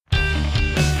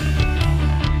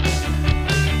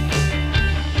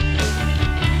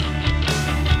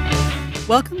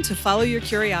Welcome to Follow Your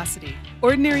Curiosity.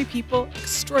 Ordinary people,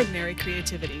 extraordinary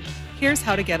creativity. Here's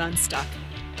how to get unstuck.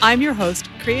 I'm your host,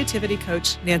 creativity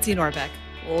coach Nancy Norbeck.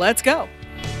 Let's go.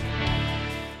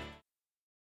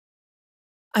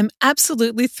 I'm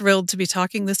absolutely thrilled to be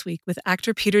talking this week with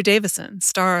actor Peter Davison,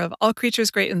 star of All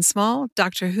Creatures Great and Small,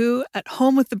 Doctor Who, At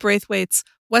Home with the Braithwaites,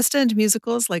 West End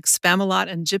musicals like Spamalot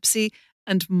and Gypsy,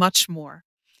 and much more.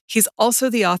 He's also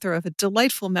the author of a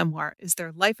delightful memoir, Is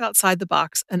There Life Outside the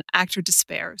Box? An Actor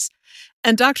Despairs.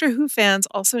 And Doctor Who fans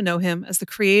also know him as the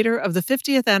creator of the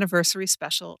 50th anniversary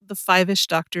special, The Five-ish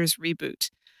Doctors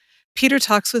Reboot. Peter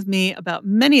talks with me about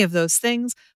many of those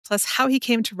things, plus how he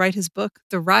came to write his book,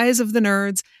 The Rise of the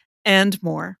Nerds, and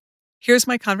more. Here's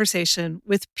my conversation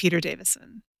with Peter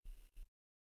Davison.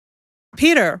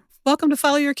 Peter, welcome to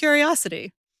Follow Your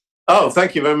Curiosity. Oh,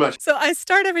 thank you very much. So I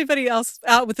start everybody else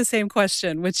out with the same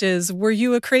question, which is, were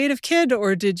you a creative kid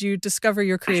or did you discover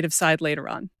your creative side later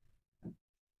on?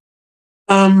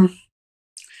 That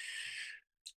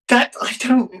I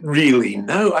don't really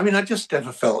know. I mean, I just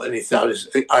never felt anything.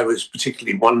 I was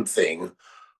particularly one thing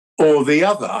or the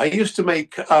other. I used to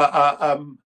make the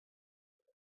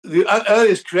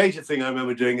earliest creative thing I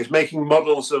remember doing is making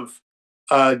models of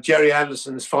Jerry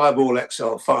Anderson's Fireball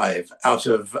XL5 out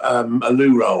of a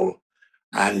loo roll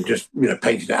and just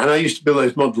painted it. And I used to build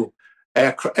those model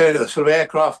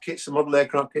aircraft kits, the model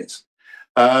aircraft kits.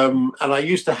 And I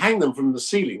used to hang them from the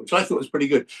ceiling, which I thought was pretty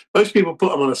good. Most people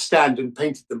put them on a stand and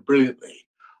painted them brilliantly.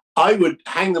 I would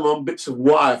hang them on bits of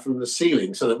wire from the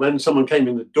ceiling so that when someone came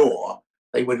in the door,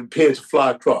 they would appear to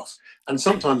fly across. And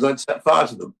sometimes I'd set fire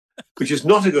to them, which is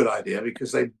not a good idea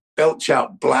because they belch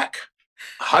out black,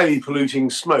 highly polluting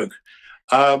smoke.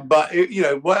 But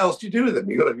what else do you do with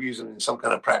them? You've got to use them in some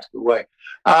kind of practical way.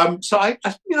 So I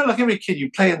like every kid,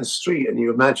 you play in the street and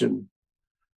you imagine.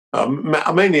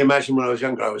 I mainly imagine when I was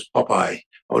younger, I was Popeye. I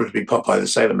wanted to be Popeye the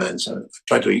Sailor Man, so I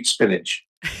tried to eat spinach.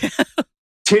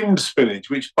 Tinned spinach,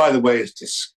 which, by the way, is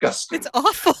disgusting. It's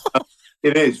awful.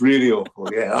 It is really awful,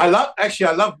 yeah. I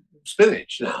love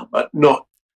spinach now, but not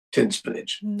tinned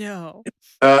spinach. No.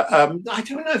 I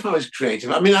don't know if I was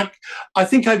creative. I mean, I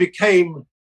think I became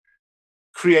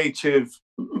creative,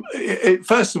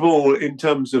 first of all, in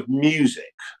terms of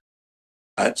music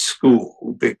at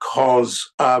school, because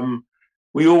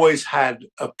we always had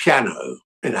a piano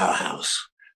in our house.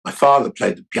 My father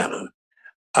played the piano,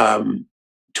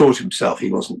 taught himself. He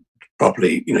wasn't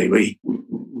properly, he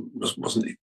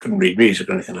couldn't read music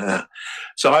or anything like that.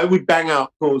 So I would bang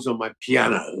out chords on my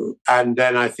piano. And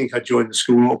then I think I joined the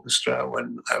school orchestra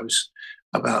when I was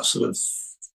about sort of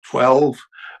 12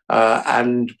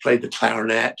 and played the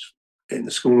clarinet in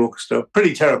the school orchestra.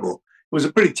 Pretty terrible. It was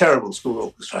a pretty terrible school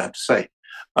orchestra, I have to say.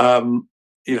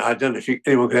 I don't know if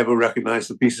anyone could ever recognize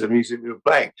the pieces of music we were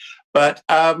playing. But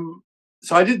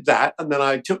so I did that, and then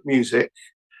I took music.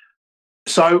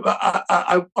 So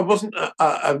I wasn't,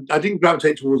 I didn't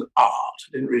gravitate towards art.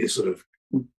 I didn't really sort of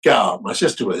get art. My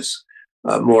sister was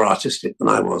more artistic than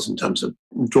I was in terms of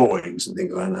drawings and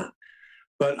things like that.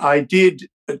 But I did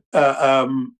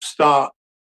start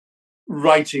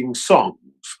writing songs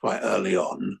quite early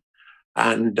on.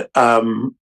 And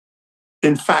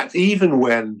in fact, even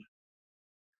when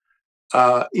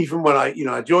I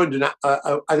joined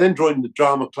I then joined the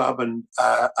drama club, and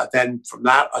then from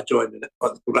that I joined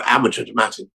what's called an amateur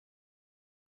dramatic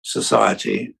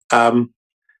society, and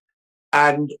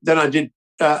then I did.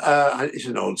 It's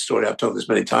an old story. I've told this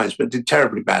many times, but did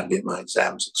terribly badly at my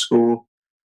exams at school,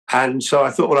 and so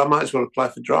I thought, well, I might as well apply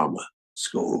for drama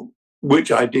school,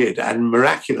 which I did, and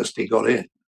miraculously got in.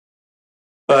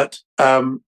 But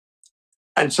and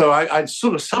so I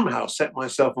sort of somehow set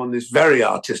myself on this very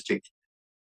artistic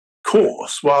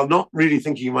course while not really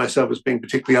thinking of myself as being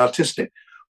particularly artistic.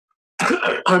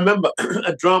 I remember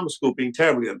at drama school being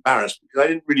terribly embarrassed because I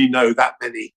didn't really know that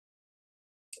many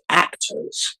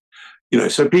actors.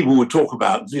 So people would talk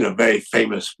about, very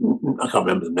famous, I can't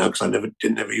remember them now because I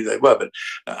didn't know who they were, but,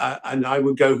 and I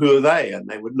would go, who are they? And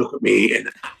they would look at me in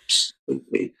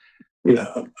absolutely,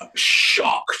 a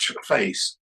shocked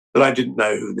face that I didn't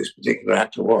know who this particular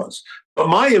actor was. But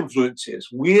my influences,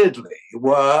 weirdly,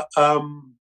 were,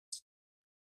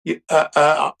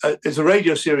 there's a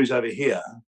radio series over here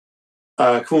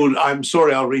called I'm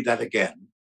Sorry, I'll Read That Again,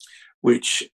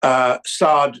 which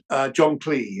starred John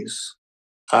Cleese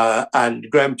and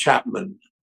Graham Chapman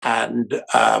and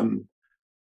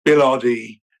Bill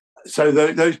Oddie. So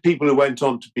those people who went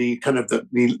on to be kind of the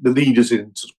leaders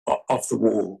in sort of off the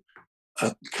wall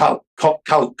cult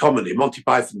comedy, Monty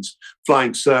Python's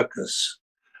Flying Circus,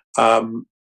 and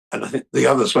I think the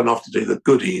others went off to do the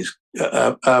Goodies,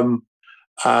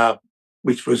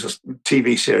 which was a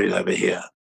TV series over here.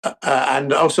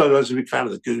 and also I was a big fan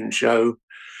of the Goon Show.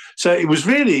 So it was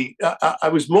really, I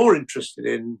was more interested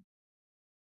in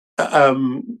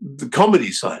the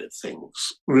comedy side of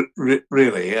things,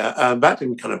 really. That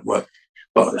didn't kind of work.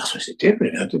 Well, that's what it did,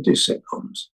 really. I did do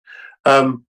sitcoms.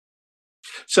 Um,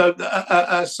 so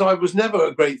I was never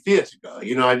a great theatre goer.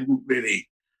 I didn't really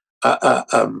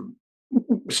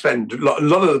spend a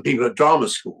lot of the people at drama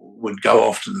school would go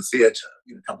off to the theatre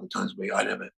a couple of times a week. I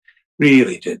never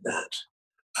really did that.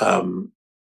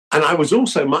 And I was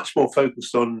also much more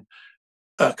focused on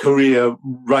a career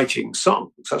writing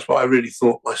songs. That's what I really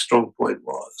thought my strong point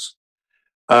was.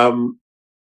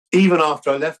 Even after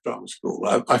I left drama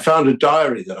school, I found a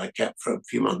diary that I kept for a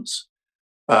few months.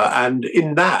 And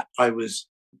in that, I was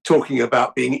talking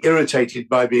about being irritated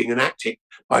by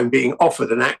by being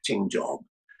offered an acting job,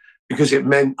 because it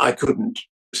meant I couldn't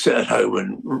sit at home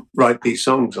and write these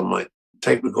songs on my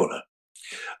tape recorder.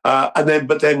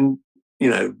 But then,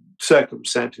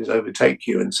 circumstances overtake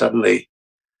you, and suddenly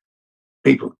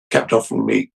people kept offering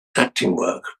me acting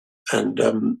work, and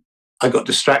I got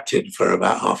distracted for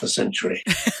about half a century.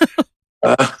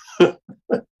 Uh,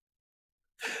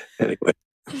 anyway,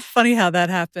 Funny how that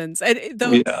happens. And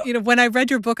though, yeah. when I read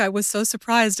your book, I was so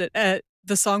surprised at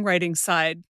the songwriting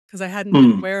side because I hadn't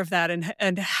been Mm. aware of that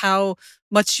and how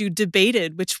much you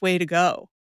debated which way to go.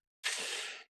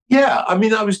 Yeah, I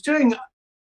mean, I was doing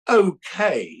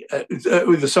okay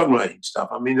with the songwriting stuff.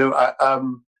 I mean,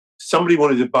 somebody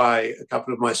wanted to buy a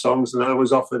couple of my songs, and I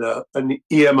was offered an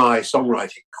EMI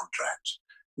songwriting contract.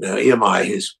 EMI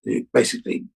is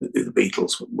basically the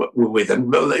Beatles were with,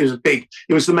 and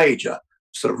it was the major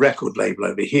sort of record label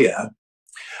over here.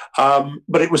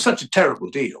 But it was such a terrible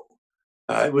deal.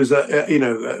 It was, I think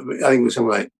it was something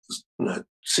like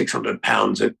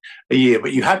 £600 a year,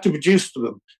 but you had to produce for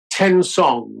them 10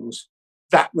 songs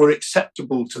that were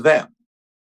acceptable to them.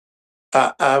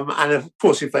 And of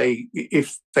course, if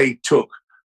they took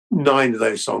 9 of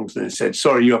those songs and said,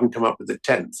 sorry, you haven't come up with the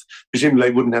 10th, presumably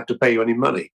they wouldn't have to pay you any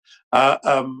money.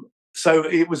 So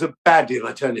it was a bad deal.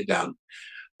 I turned it down.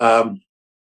 And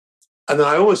then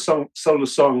I always sold a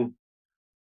song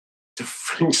to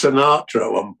Frank Sinatra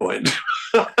at one point.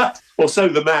 Or so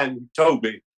the man told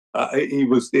me.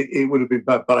 It would have been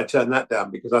bad, but I turned that down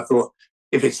because I thought,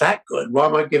 if it's that good, why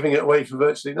am I giving it away for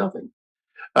virtually nothing?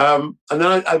 And then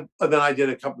I did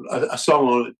a song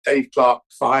on a Dave Clark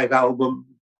 5 album.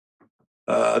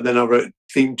 And then I wrote a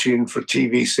theme tune for a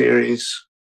TV series,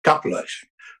 couple.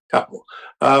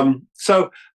 But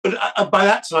by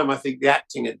that time, I think the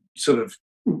acting had sort of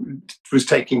was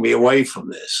taking me away from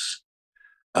this.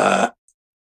 And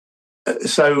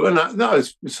I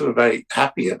was sort of very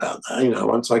happy about that.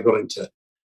 Once I got into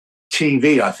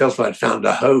TV, I felt I'd found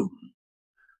a home.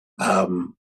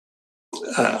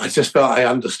 I just felt I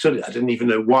understood it. I didn't even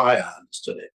know why I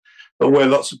understood it. But where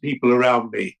lots of people around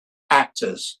me,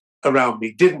 actors around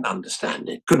me, didn't understand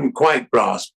it, couldn't quite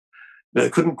grasp,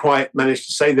 couldn't quite manage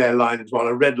to say their lines while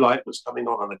a red light was coming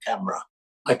on a camera.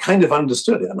 I kind of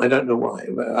understood it, and I don't know why.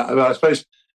 I suppose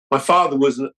my father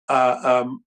was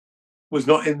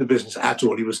not in the business at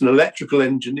all. He was an electrical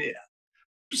engineer.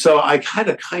 So I had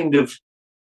a kind of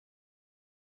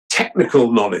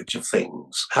technical knowledge of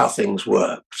things, how things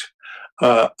worked,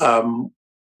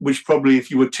 which probably,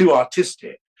 if you were too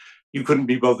artistic, you couldn't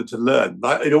be bothered to learn.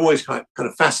 It always kind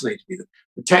of fascinated me,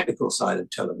 the technical side of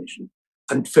television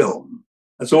and film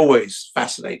has always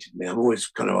fascinated me. I'm always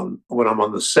when I'm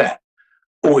on the set,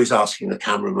 always asking the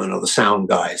cameraman or the sound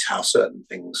guys how certain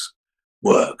things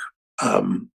work.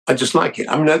 I just like it.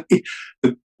 I mean,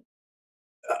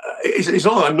 it's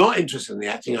not that I'm not interested in the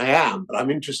acting. I am, but I'm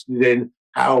interested in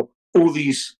how all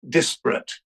these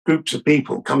disparate groups of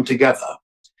people come together.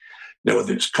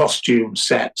 Whether it's costume,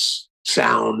 sets,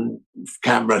 sound,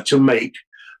 camera, to make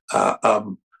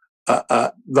the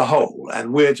whole,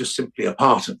 and we're just simply a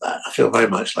part of that. I feel very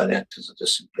much like the actors are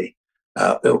just simply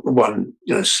one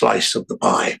slice of the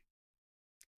pie.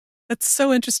 That's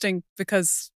so interesting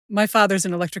because my father's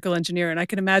an electrical engineer, and I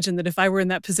can imagine that if I were in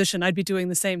that position, I'd be doing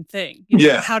the same thing.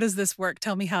 Yeah. How does this work?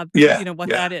 Tell me how. What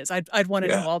that is. I'd want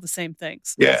to know all the same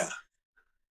things. Yeah.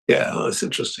 Yeah. Oh, that's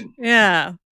interesting.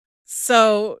 Yeah.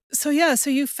 So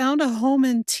you found a home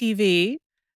in TV,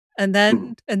 and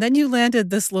then you landed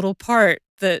this little part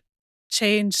that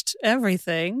changed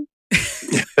everything.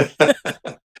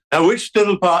 Now, which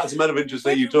little part, as a matter of interest,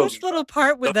 are you talking Which little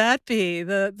part would that be?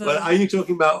 Are you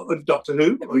talking about Doctor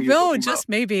Who? No, just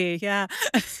maybe, yeah.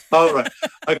 Oh, right.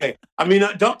 Okay. I mean,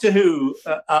 Doctor Who,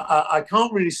 I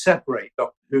can't really separate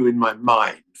Doctor Who in my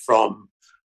mind from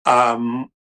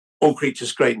All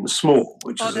Creatures Great and Small,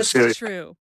 which is a series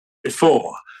true.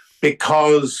 before,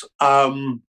 because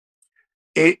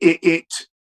it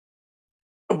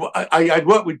I'd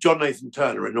worked with John Nathan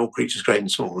Turner in All Creatures Great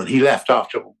and Small, and he left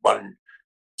after one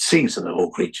season of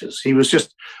All Creatures. He was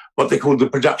just what they called the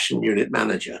production unit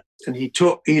manager, and he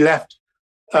left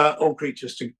All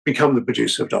Creatures to become the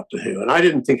producer of Doctor Who. And I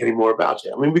didn't think any more about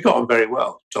it. I mean, we got on very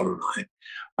well, John and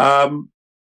I.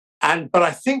 But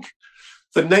I think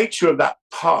the nature of that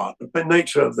part, the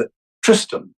nature of the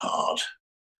Tristan part,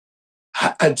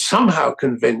 had somehow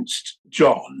convinced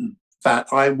John that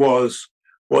I was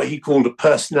what he called a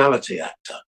personality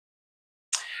actor.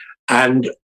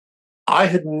 And I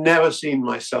had never seen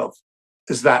myself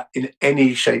as that in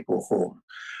any shape or form.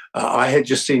 I had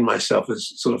just seen myself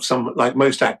as sort of some, like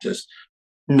most actors,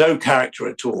 no character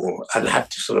at all, and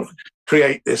had to sort of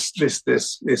create this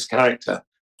character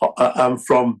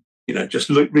from just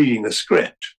reading the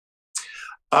script.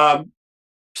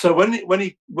 So when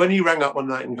he rang up one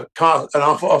night and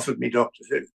offered me Doctor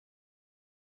Who,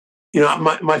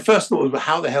 my first thought was, well,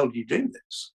 how the hell do you do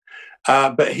this?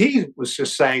 But he was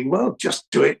just saying, well, just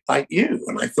do it like you.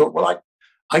 And I thought, well,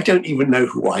 I don't even know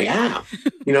who I am.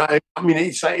 I mean,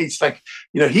 it's like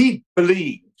he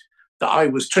believed that I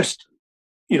was Tristan.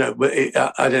 But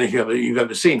I don't know if you've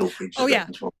ever seen All Creatures. Oh, yeah.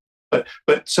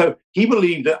 But so he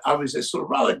believed that I was this sort of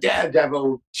rather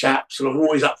daredevil chap, sort of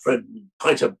always up for a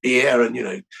pint of beer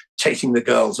and, chasing the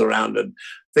girls around and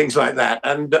things like that.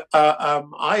 And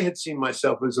I had seen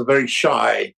myself as a very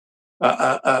shy,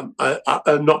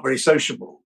 not very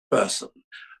sociable person.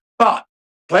 But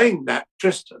playing that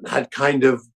Tristan had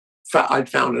I'd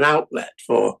found an outlet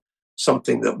for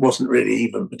something that wasn't really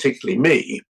even particularly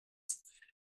me.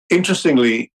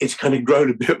 Interestingly, it's kind of grown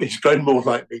a bit. It's grown more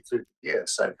like me through the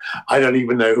years. So I don't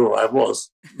even know who I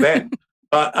was then.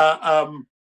 But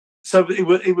so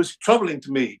it was troubling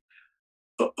to me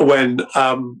when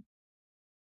I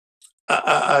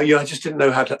just didn't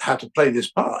know how to play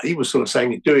this part. He was sort of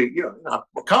saying, I'll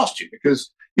cast you because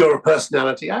you're a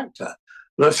personality actor.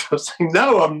 And I was sort of saying,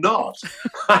 no, I'm not.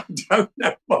 I don't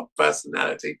know what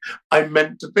personality I'm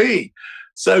meant to be.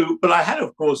 So, but I had,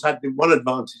 of course, had the one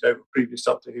advantage over previous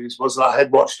Doctor Who's was that I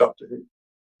had watched Doctor Who.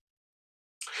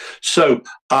 So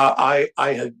I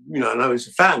had, and I was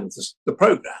a fan of the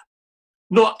program,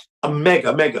 not a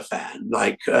mega fan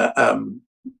like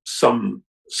some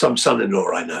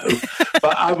son-in-law I know,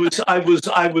 but I was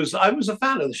a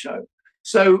fan of the show.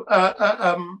 So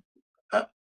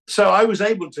so I was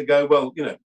able to go, well,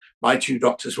 my two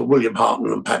doctors were William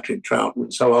Hartnell and Patrick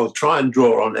Troughton, so I'll try and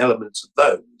draw on elements of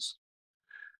those.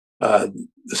 The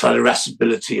sort of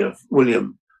irascibility of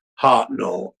William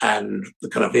Hartnell and the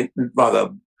kind of rather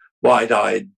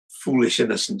wide-eyed, foolish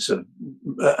innocence of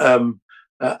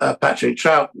Patrick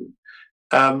Troughton.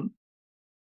 And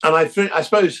I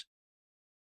suppose,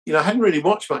 I hadn't really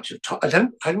watched much of I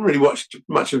hadn't really watched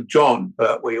much of John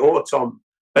Pertwee or Tom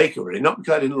Baker, really, not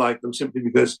because I didn't like them, simply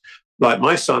because, like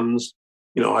my sons,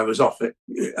 I was off at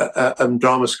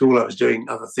drama school. I was doing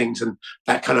other things, and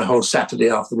that kind of whole Saturday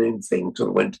afternoon thing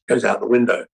sort of goes out the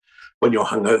window when you're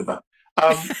hungover.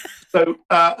 So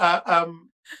I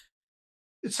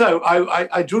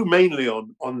drew mainly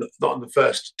on the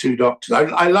first two Doctors.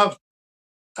 I loved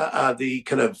the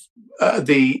kind of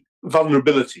the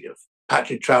vulnerability of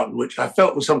Patrick Troughton, which I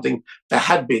felt was something that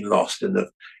had been lost in the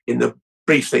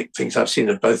brief things I've seen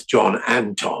of both John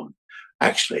and Tom.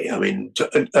 Actually, I mean,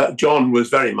 John was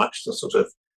very much the sort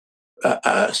of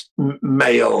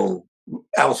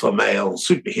alpha male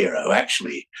superhero,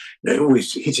 actually,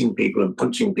 always hitting people and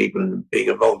punching people and being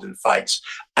involved in fights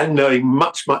and knowing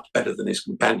much, much better than his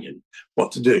companion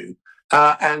what to do.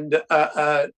 And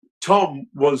Tom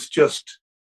was just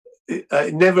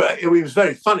it was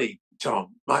very funny,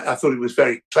 Tom. I thought he was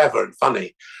very clever and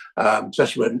funny,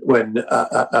 especially when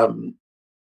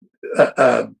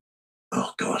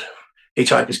oh God,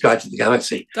 Hitchhiker's Guide to the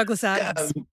Galaxy. Douglas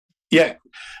Adams.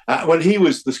 When he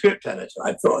was the script editor,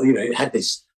 I thought, it had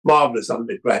this marvelous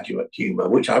undergraduate humor,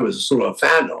 which I was sort of a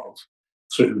fan of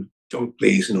through John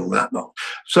Cleese and all that lot.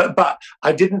 So, but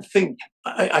I didn't think,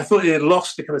 I thought he had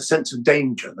lost the kind of sense of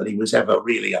danger that he was ever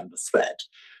really under threat.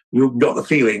 You got the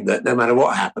feeling that no matter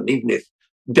what happened, even if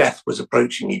death was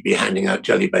approaching, he'd be handing out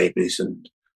jelly babies and,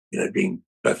 being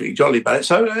perfectly jolly about it.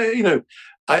 So,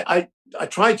 I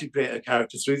tried to create a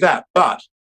character through that. But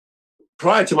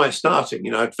prior to my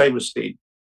starting, I'd famously,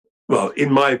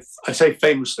 I say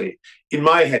famously, in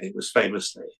my head it was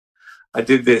famously, I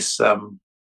did this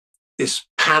this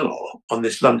panel on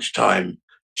this lunchtime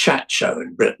chat show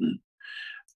in Britain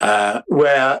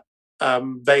where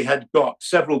they had got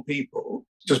several people,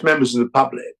 just members of the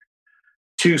public,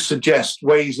 to suggest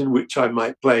ways in which I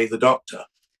might play the Doctor.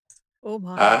 Oh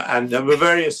my. And there were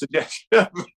various suggestions.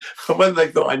 Whether they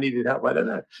thought I needed help, I don't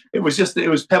know. It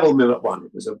was Pebble Mill at one.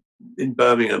 It was in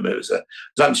Birmingham. It was a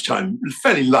lunchtime,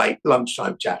 fairly light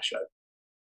lunchtime chat show.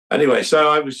 Anyway, so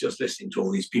I was just listening to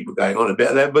all these people going on a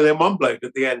bit there, but then one bloke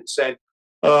at the end said,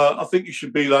 "I think you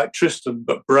should be like Tristan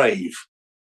but brave."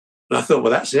 And I thought,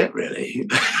 well, that's it, really.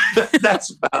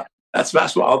 That's what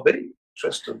I'll be,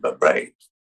 Tristan but brave.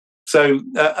 So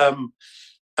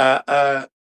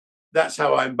that's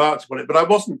how I embarked upon it. But I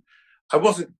wasn't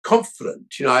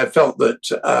confident. I felt that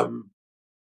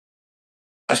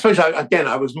I suppose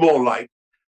I was more like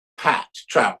Pat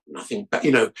Troughton. I think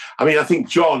I think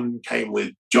John came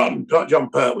with John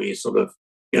Pertwee, sort of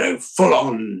full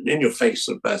on in your face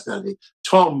sort of personality.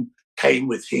 Tom came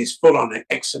with his full on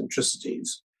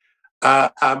eccentricities,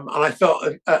 and I felt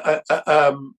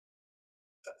a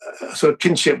sort of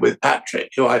kinship with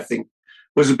Patrick, who I think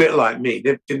was a bit like me.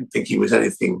 They didn't think he was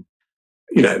anything,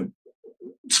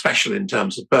 special in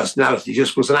terms of personality. He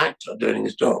just was an actor doing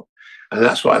his job, and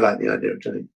that's what I like the idea of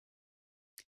doing.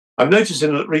 I've noticed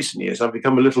in recent years I've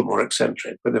become a little more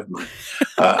eccentric, but never mind.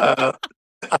 I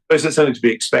suppose that's something to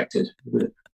be expected, isn't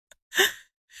it?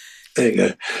 There you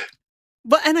go.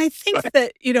 Well, and I think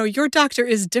that, your doctor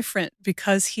is different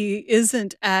because he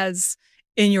isn't as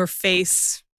in your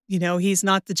face. He's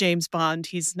not the James Bond.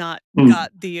 He's not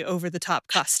got the over the top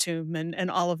costume and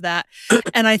all of that.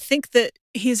 And I think that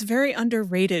he's very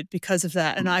underrated because of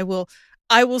that. And I will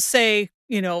say,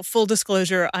 full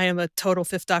disclosure, I am a total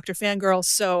Fifth Doctor fangirl,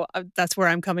 so that's where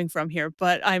I'm coming from here.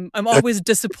 But I'm always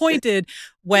disappointed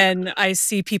when I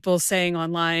see people saying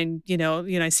online,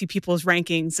 I see people's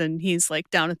rankings and he's like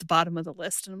down at the bottom of the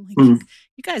list, and I'm like,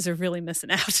 you guys are really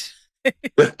missing out.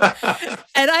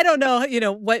 And I don't know,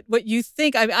 what you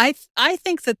think. I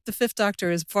think that the Fifth Doctor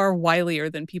is far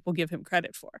wilier than people give him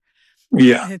credit for.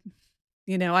 Yeah.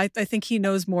 I think he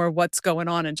knows more what's going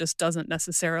on and just doesn't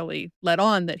necessarily let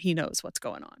on that he knows what's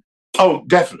going on. Oh,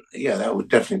 definitely. Yeah, that would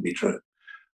definitely be true.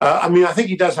 I think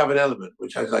he does have an element,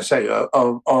 which, as I say,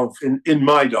 of in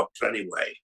my doctor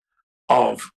anyway,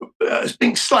 of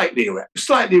being slightly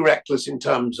reckless in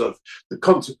terms of the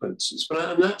consequences.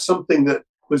 And that's something that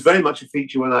was very much a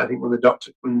feature when the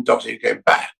Doctor Who came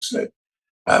back. So,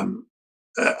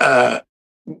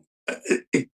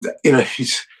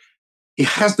 he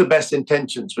has the best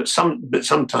intentions, but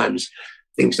sometimes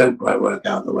things don't quite work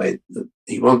out the way that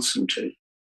he wants them to.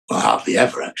 Well, hardly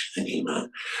ever, actually, thinking about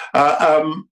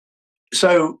it.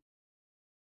 So,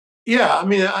 yeah,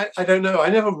 I don't know. I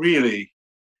never really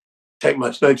take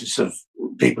much notice of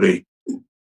people who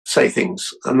say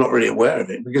things. I'm not really aware of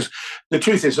it, because the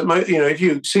truth is that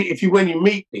when you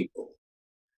meet people,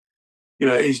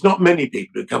 it's not many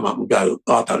people who come up and go,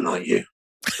 "Oh, I don't like you."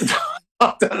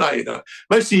 I don't like you.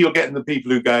 Mostly you're getting the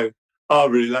people who go, "Oh, I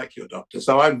really like your doctor."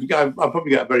 So I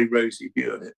probably get a very rosy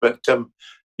view of it. But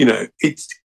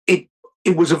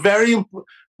it was a very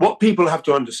what people have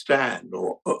to understand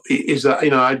is that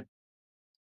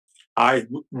I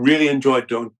really enjoyed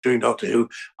doing Doctor Who.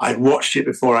 I'd watched it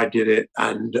before I did it,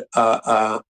 and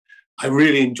I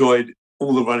really enjoyed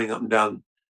all the running up and down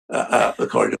the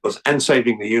corridors and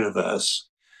saving the universe.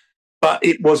 But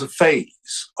it was a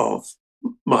phase of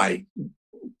my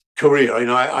career.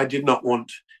 I did not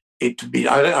want it to be.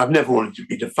 I've never wanted to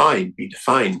be defined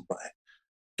by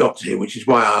Doctor Who, which is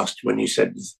why I asked when you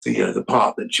said the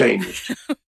part that changed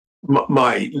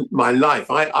my life.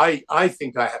 I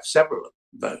think I have several of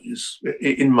those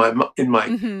in my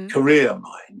career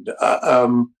mind,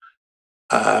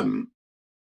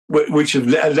 which have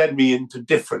led me into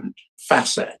different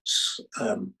facets.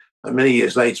 And many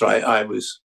years later, I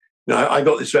was, I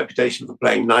got this reputation for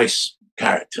playing nice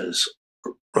characters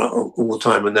all the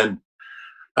time, and then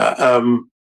I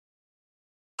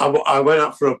went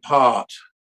up for a part.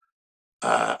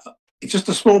 It's just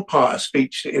a small part, a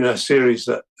speech in a series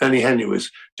that Annie Henry was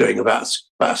doing about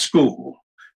school.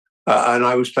 And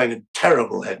I was playing a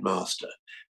terrible headmaster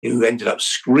who ended up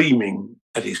screaming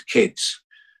at his kids,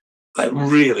 like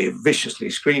really viciously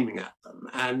screaming at them.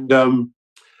 And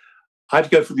I had to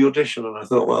go for the audition, and I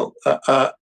thought, well,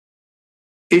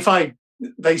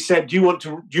 they said, do you want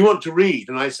to read?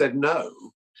 And I said no,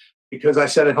 because I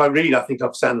said, if I read, I think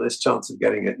I've stand less chance of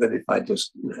getting it than if I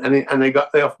just, and they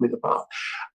offered me the part.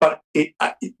 But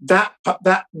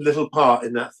that little part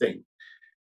in that thing,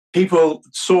 people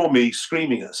saw me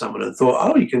screaming at someone and thought,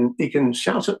 oh, he can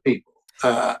shout at people.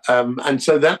 And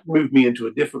so that moved me into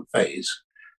a different phase,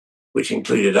 which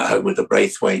included At Home with the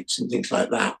Braithwaites and things like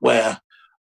that, where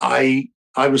I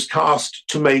was cast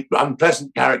to make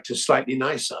unpleasant characters slightly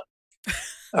nicer.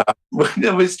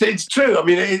 It's true.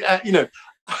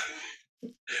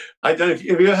 I don't know.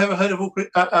 Have you ever heard of A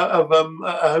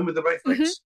Home with the Hmm.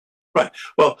 Braithwaites? Right.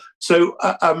 Well, so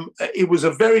it was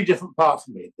a very different part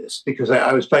for me, this, because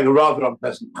I was playing a rather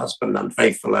unpleasant husband,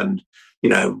 unfaithful, and you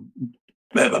know,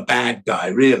 a bad guy,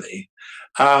 really.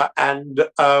 And it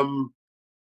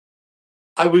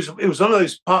was one of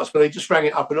those parts where they just rang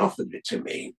it up and offered it to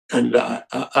me, and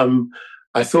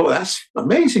I thought that's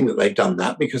amazing that they've done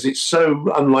that because it's so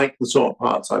unlike the sort of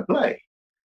parts I play.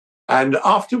 And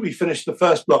after we finished the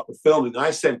first block of filming,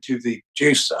 I said to the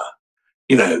producer,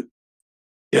 you know,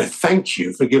 thank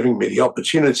you for giving me the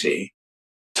opportunity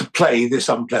to play this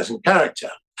unpleasant character.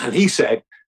 And he said,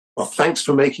 well, thanks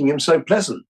for making him so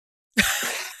pleasant.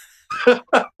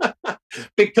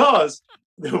 Because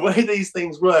the way these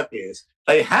things work is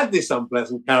they had this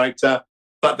unpleasant character,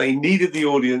 but they needed the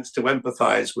audience to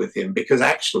empathize with him because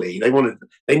actually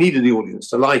they needed the audience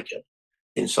to like him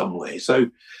in some way. So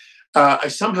I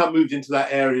somehow moved into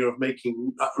that area of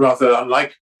making rather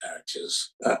unlike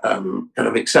characters kind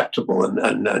of acceptable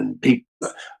and people,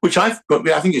 which I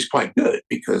think is quite good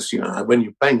because when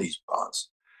you're playing these parts,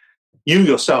 you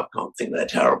yourself can't think they're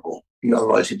terrible.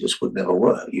 Otherwise, it just would never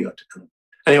work. You have to kind of.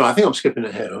 Anyway, I think I'm skipping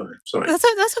ahead. Aren't I? Sorry.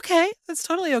 That's okay. That's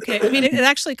totally okay. I mean, it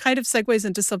actually kind of segues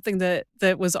into something that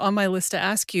was on my list to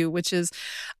ask you, which is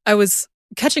I was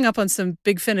catching up on some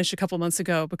Big Finish a couple months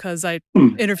ago because I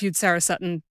interviewed Sarah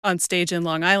Sutton on stage in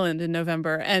Long Island in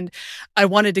November, and I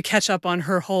wanted to catch up on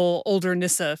her whole older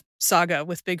Nissa saga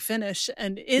with Big Finish.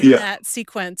 And in that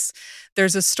sequence,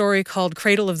 there's a story called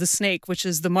Cradle of the Snake, which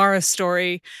is the Mara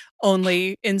story,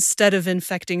 only instead of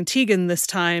infecting Tegan this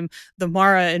time, the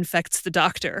Mara infects the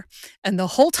doctor. And the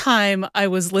whole time I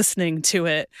was listening to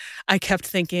it, I kept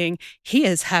thinking, he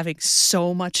is having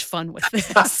so much fun with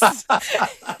this.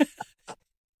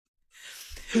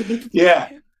 Yeah.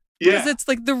 Because it's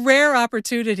like the rare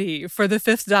opportunity for the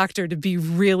Fifth Doctor to be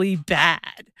really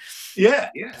bad.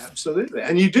 Yeah, absolutely.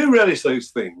 And you do relish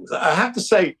those things. I have to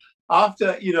say,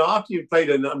 after you've played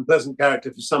an unpleasant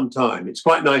character for some time, it's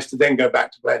quite nice to then go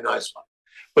back to play a nice one.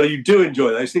 But you do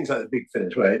enjoy those things like the Big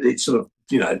Finish, where it's sort of,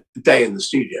 the day in the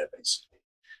studio, basically.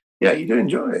 Yeah, you do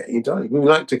enjoy it. You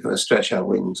like to kind of stretch our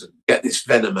wings and get this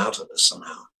venom out of us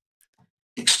somehow.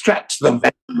 Extract the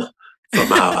venom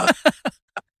from our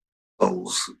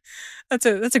souls. That's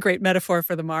a great metaphor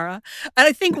for the Mara. And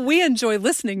I think we enjoy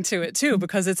listening to it too,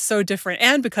 because it's so different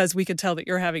and because we can tell that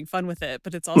you're having fun with it.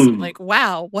 But it's also like,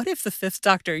 wow, what if the Fifth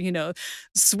Doctor,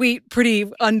 sweet, pretty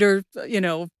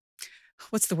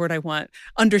what's the word I want?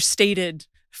 Understated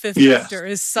Fifth Doctor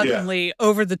is suddenly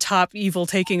over the top evil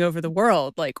taking over the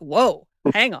world. Like, whoa,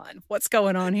 hang on. What's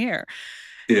going on here?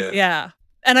 Yeah.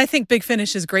 And I think Big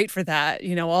Finish is great for that.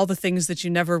 All the things that you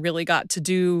never really got to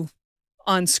do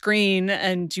on screen,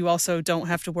 and you also don't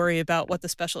have to worry about what the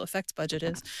special effects budget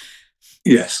is.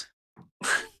 Yes.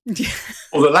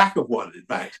 Or the lack of one, in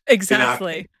fact.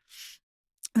 Exactly.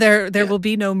 There will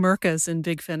be no Merkas in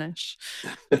Big Finish.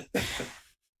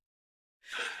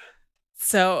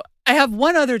 So I have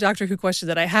one other Doctor Who question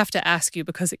that I have to ask you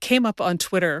because it came up on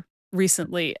Twitter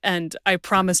recently, and I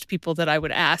promised people that I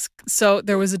would ask. So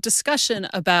there was a discussion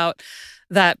about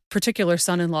that particular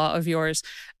son-in-law of yours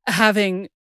having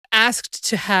asked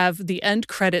to have the end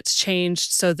credits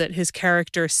changed so that his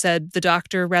character said the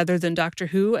Doctor rather than Doctor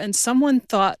Who, and someone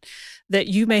thought that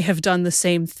you may have done the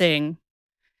same thing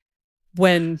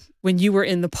when you were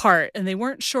in the part, and they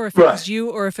weren't sure if it was you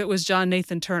or if it was John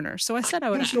Nathan Turner. So I said I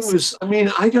would ask.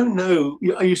 I don't know.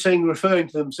 Are you saying referring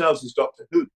to themselves as Doctor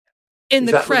Who? In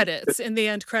the credits, in the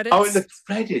end credits? Oh, in the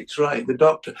credits, right, the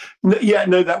Doctor.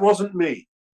 No, that wasn't me.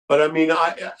 But I mean,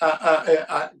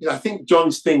 I think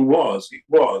John's thing was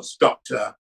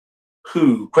Doctor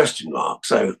Who ?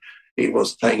 So it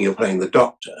was you're playing the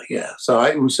Doctor, yeah. So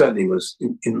it certainly was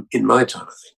in my time,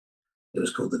 I think it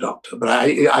was called the Doctor. But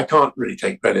I can't really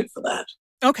take credit for that.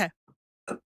 Okay.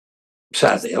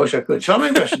 Sadly, I wish I could. So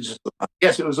maybe I should just.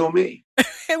 Yes, it was all me.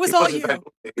 It was all you.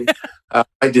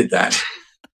 I did that.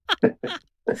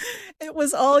 It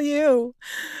was all you.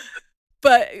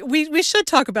 But we should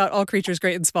talk about All Creatures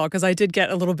Great and Small, because I did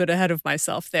get a little bit ahead of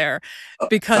myself there,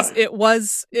 because it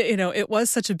was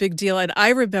such a big deal. And I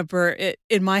remember it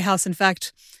in my house. In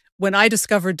fact, when I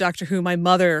discovered Doctor Who, my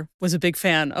mother was a big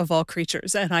fan of All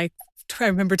Creatures. And I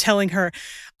remember telling her,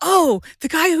 oh, the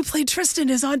guy who played Tristan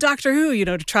is on Doctor Who,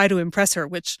 to try to impress her,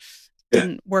 which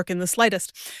didn't work in the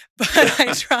slightest. But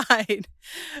I tried.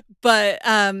 But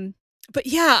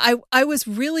yeah, I was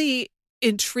really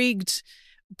intrigued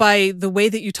by the way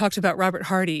that you talked about Robert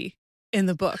Hardy in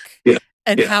the book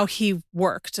and how he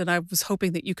worked. And I was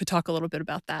hoping that you could talk a little bit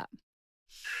about that.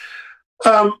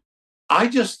 I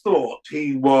just thought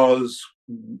he was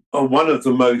one of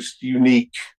the most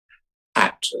unique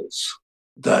actors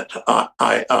that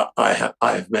I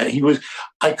have met.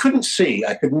 I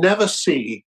could never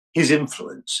see his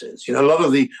influences. You know, a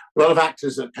lot of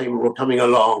actors that were coming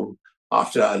along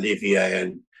after Olivier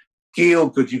and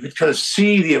Gielgud, you could kind of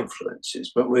see the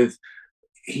influences, but with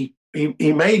he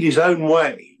made his own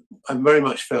way. I very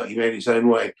much felt he made his own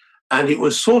way, and it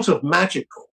was sort of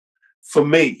magical for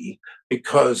me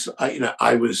because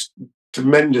I was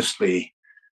tremendously,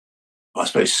 I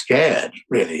suppose, scared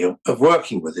really of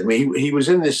working with him. He was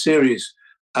in this series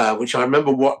which I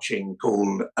remember watching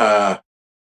called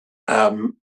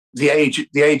um, the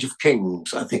Age of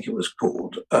Kings, I think it was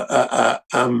called,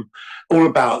 all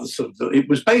about it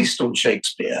was based on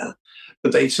Shakespeare,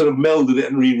 but they sort of melded it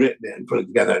and rewritten it and put it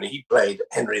together. And he played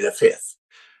Henry V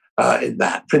in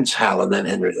that, Prince Hal, and then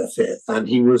Henry V, and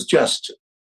he was just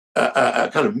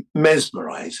kind of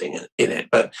mesmerizing in it.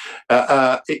 But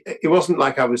it wasn't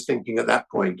like I was thinking at that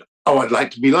point, oh, I'd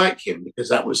like to be like him, because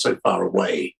that was so far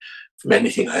away from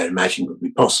anything I had imagined would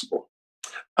be possible.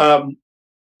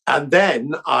 And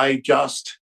then I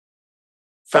just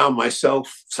found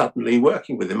myself suddenly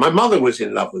working with him. My mother was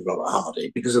in love with Robert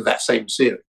Hardy because of that same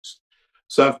series.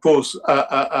 So, of course,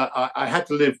 I had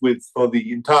to live with, for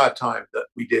the entire time that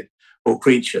we did All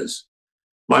Creatures,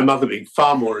 my mother being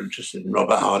far more interested in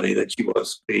Robert Hardy than she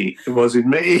was in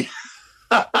me.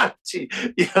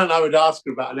 And I would ask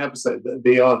her about an episode that would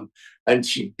be on, and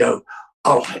she'd go,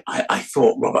 "Oh, I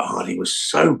thought Robert Hardy was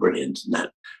so brilliant in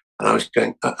that." And I was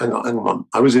going, hang on,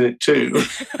 I was in it too.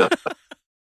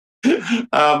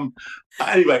 um,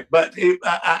 anyway,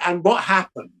 and what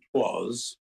happened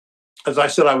was, as I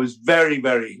said, I was very,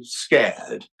 very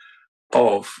scared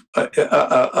of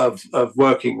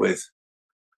working with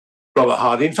Robert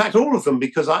Hardy. In fact, all of them,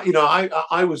 because I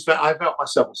felt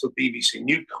myself as a BBC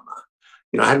newcomer.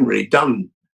 You know, I hadn't really done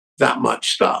that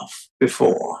much stuff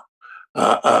before,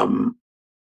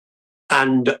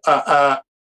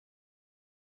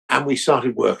 and we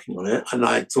started working on it. And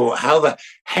I thought, how the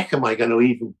heck am I going to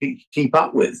even keep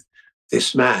up with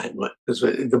this man? Because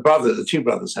the two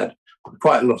brothers had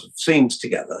quite a lot of scenes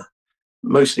together,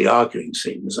 mostly arguing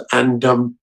scenes, and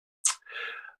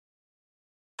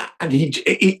I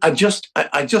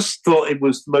just thought it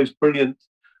was the most brilliant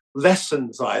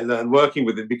lessons I learned working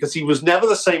with him, because he was never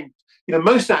the same. You know,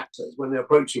 most actors, when they're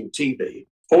approaching TV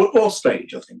or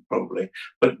stage, I think probably,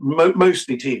 but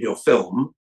mostly TV or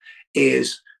film,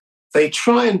 is they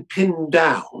try and pin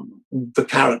down the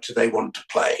character they want to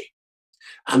play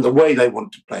and the way they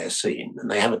want to play a scene,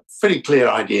 and they have a pretty clear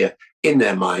idea in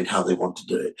their mind how they want to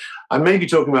do it. I may be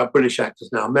talking about British actors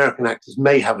now. American actors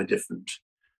may have a different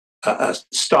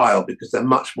style, because they're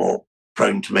much more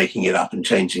prone to making it up and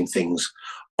changing things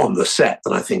on the set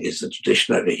than I think is the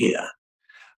tradition over here.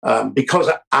 Because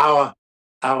our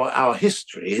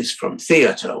history is from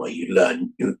theatre, where you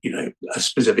learn a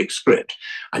specific script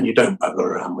and you don't bugger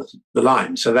around with the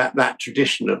lines. So that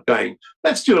tradition of going,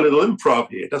 let's do a little improv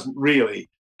here, doesn't really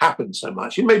happen so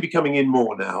much. It may be coming in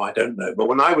more now, I don't know. But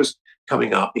when I was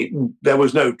coming up, there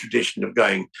was no tradition of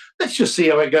going, let's just see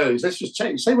how it goes. Let's just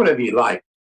say whatever you like.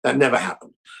 That never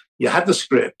happened. You had the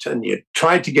script and you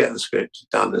tried to get the script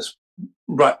done as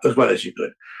well as you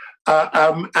could.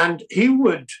 And he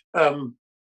would.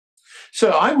 So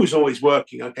I was always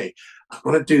working. Okay, I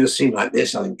want to do the scene like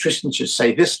this. I think Tristan should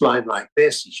say this line like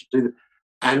this. He should do that.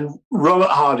 And Robert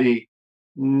Hardy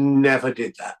never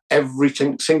did that. Every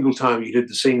single time you did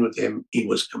the scene with him, he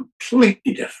was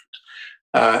completely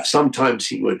different. Sometimes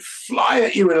he would fly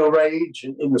at you in a rage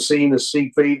in the scene as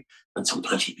Siegfried, and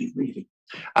sometimes he'd be really.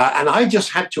 And I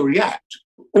just had to react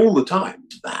all the time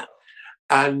to that.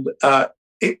 And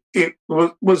it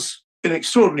was an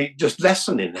extraordinary just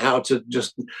lesson in how to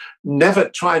just never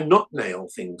try and not nail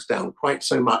things down quite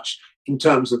so much in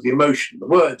terms of the emotion. The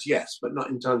words, yes, but not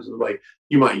in terms of the way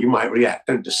you might react.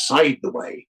 Don't decide the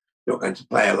way you're going to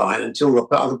play a line until the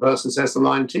other person says the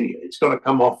line to you. It's got to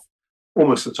come off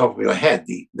almost the top of your head,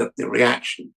 the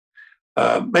reaction.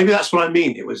 Maybe that's what I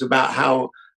mean. It was about how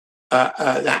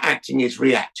that acting is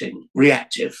reactive.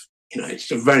 You know, it's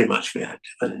very much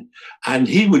reactive. And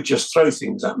he would just throw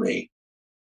things at me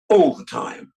all the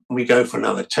time. And we go for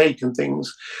another take and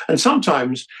things. And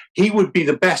sometimes he would be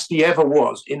the best he ever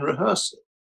was in rehearsal,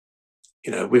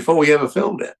 you know, before we ever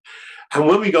filmed it. And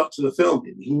when we got to the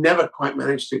filming, he never quite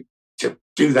managed to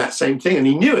do that same thing. And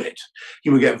he knew it. He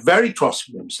would get very cross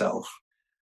with himself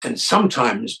and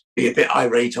sometimes be a bit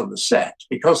irate on the set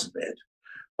because of it.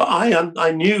 But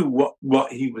I knew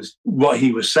what he was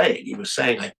saying. He was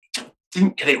saying, I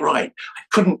didn't get it right. I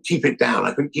couldn't keep it down.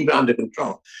 I couldn't keep it under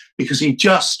control, because he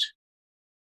just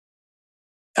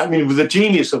I mean, the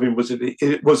genius of him was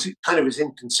it was kind of his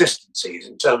inconsistencies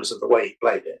in terms of the way he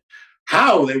played it.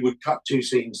 How they would cut two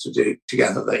scenes to do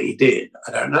together that he did,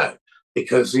 I don't know,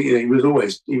 because he was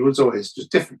always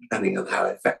just different depending on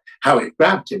how it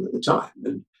grabbed him at the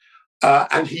time,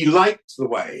 and he liked the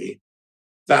way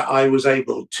that I was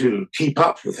able to keep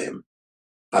up with him.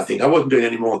 I think I wasn't doing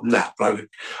any more than that, but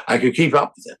I could keep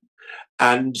up with him.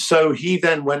 And so he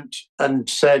then went and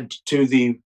said to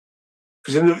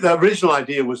because the original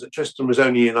idea was that Tristan was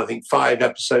only in, I think, 5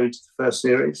 episodes of the first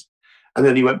series. And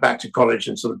then he went back to college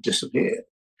and sort of disappeared.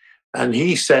 And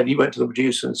he went to the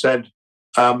producer and said,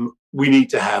 we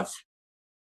need to have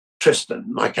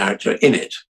Tristan, my character, in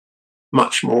it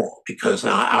much more because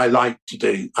I like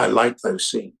those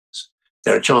scenes.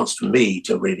 They're a chance for me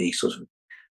to really sort of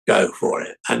go for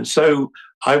it. And so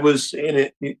I was in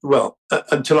it,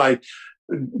 until I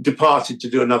departed to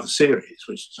do another series,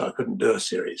 so I couldn't do a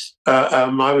series.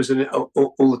 I was in it all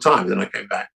the time. Then I came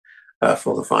back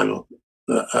for the final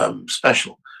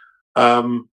special.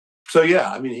 So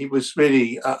yeah, I mean, he was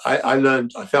really.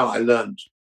 I felt I learned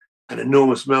an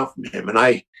enormous amount from him,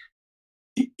 and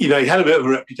he had a bit of a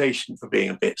reputation for being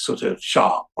a bit sort of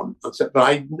sharp on set,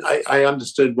 but I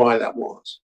understood why that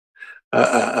was,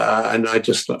 and I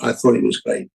thought he was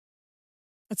great.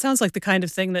 That sounds like the kind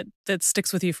of thing that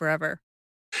sticks with you forever.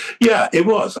 Yeah, it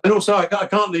was. And also, I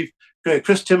can't leave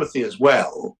Chris Timothy as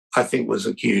well, I think was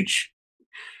a huge,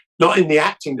 not in the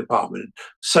acting department,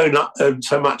 so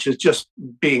much as just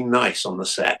being nice on the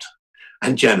set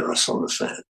and generous on the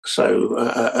set. So,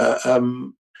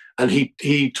 and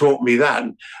he taught me that.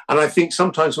 And I think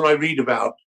sometimes when I read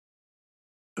about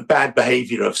bad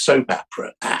behavior of soap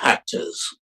opera actors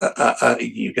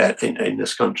you get in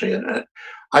this country,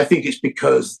 I think it's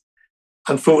because,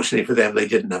 unfortunately for them, they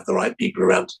didn't have the right people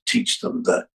around to teach them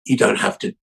that you don't have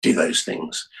to do those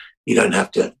things. You don't have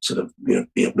to sort of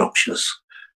be obnoxious.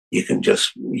 You can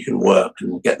work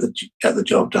and get the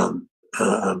job done.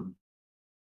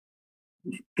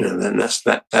 Then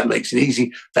that makes it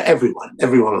easy for everyone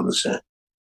on the set.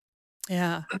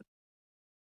 Yeah,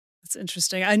 that's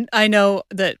interesting. I know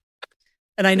that,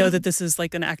 and I know that this is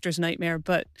like an actor's nightmare,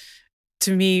 but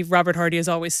to me, Robert Hardy is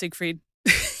always Siegfried.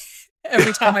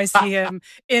 Every time I see him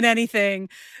in anything,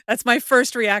 that's my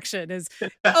first reaction is,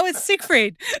 oh, it's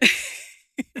Siegfried.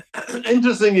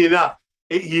 Interestingly enough,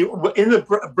 in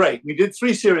the break, we did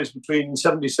 3 series between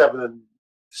 77 and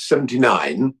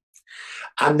 79.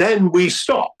 And then we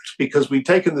stopped because we'd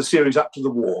taken the series up to the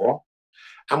war.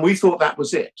 And we thought that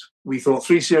was it. We thought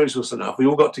 3 series was enough. We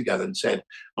all got together and said,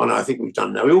 oh, no, I think we've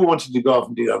done now. We all wanted to go off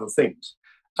and do other things.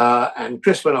 And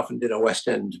Chris went off and did a West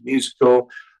End musical.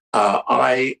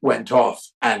 I went off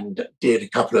and did a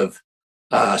couple of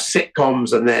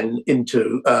sitcoms and then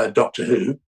into Doctor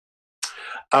Who.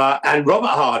 And Robert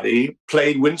Hardy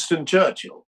played Winston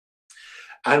Churchill.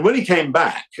 And when he came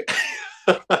back,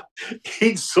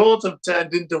 he'd sort of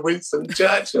turned into Winston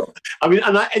Churchill. I mean,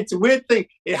 it's a weird thing.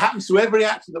 It happens to every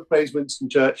actor that plays Winston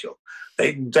Churchill.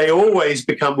 They always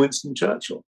become Winston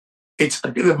Churchill. It's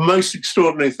the most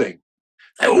extraordinary thing.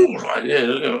 They all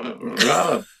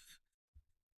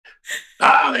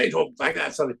they talk like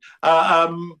that. Something.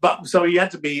 But so he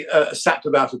had to be sacked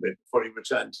about a bit before he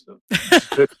returned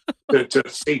to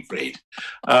Siegfried.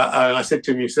 And I said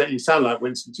to him, "You sound like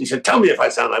Winston." He said, "Tell me if I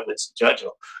sound like Winston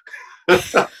Churchill."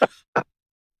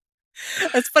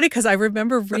 It's funny because I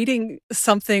remember reading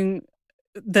something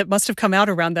that must have come out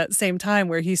around that same time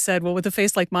where he said, well, with a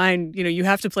face like mine, you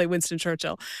have to play Winston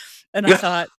Churchill. And I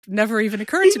thought, never even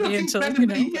occurred to me until,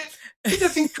 He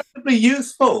was incredibly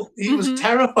youthful. He was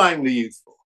terrifyingly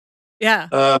youthful.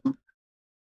 Yeah.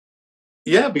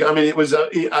 Yeah, I mean, it was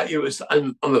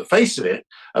on the face of it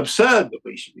absurd that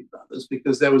we should be brothers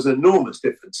because there was an enormous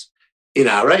difference in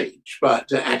our age,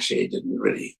 but actually it didn't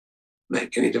really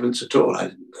make any difference at all. I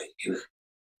didn't think,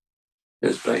 it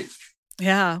was great.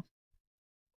 Yeah.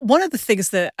 One of the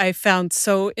things that I found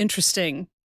so interesting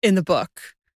in the book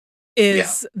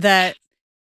is that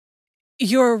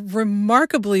you're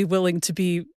remarkably willing to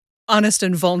be honest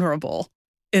and vulnerable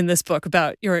in this book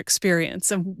about your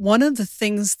experience. And one of the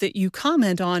things that you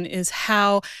comment on is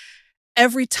how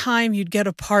every time you'd get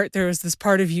a part, there was this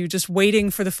part of you just waiting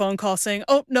for the phone call saying,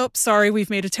 oh, nope, sorry, we've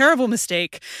made a terrible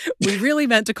mistake. We really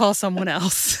meant to call someone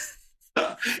else.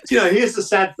 Here's the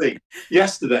sad thing.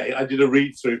 Yesterday, I did a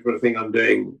read-through for a thing I'm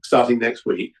doing starting next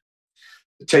week,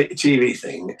 a TV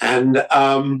thing, and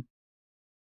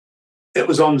it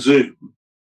was on Zoom,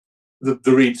 the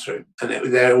read-through,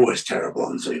 and they're always terrible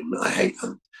on Zoom. I hate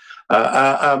them.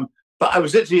 But I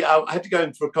had to go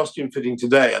in for a costume fitting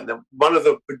today, and then one of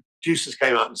the producers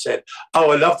came out and said,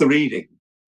 oh, I love the reading.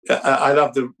 I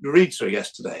loved the read through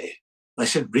yesterday. I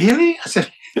said, really? I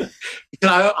said,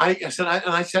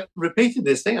 I said, repeated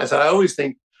this thing. I said, I always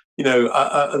think, I'm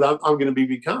going to be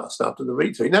recast after the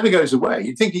read through. It never goes away.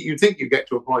 You think you get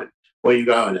to a point where you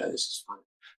go, oh no, this is fine.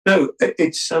 No,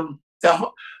 it's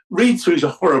read throughs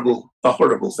are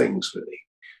horrible things, really,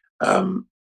 um,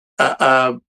 uh,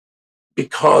 uh,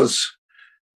 because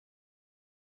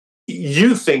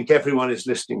you think everyone is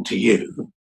listening to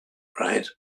you, right?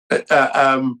 Uh, uh,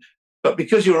 um, but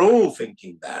because you're all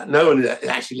thinking that, no one is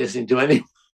actually listening to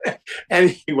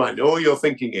anyone. All you're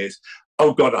thinking is,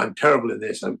 oh God, I'm terrible in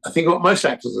this. I think what most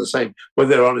actors are the same, whether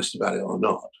they're honest about it or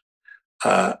not.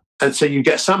 And so you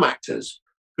get some actors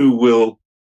who will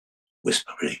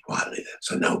whisper really quietly,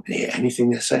 so no one can hear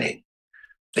anything they're saying.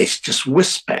 They just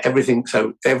whisper everything,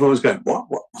 so everyone's going,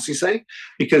 what's he saying?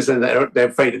 Because then they're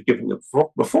afraid of giving a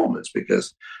performance,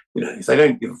 because if they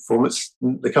don't give a performance,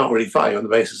 they can't really fire you on the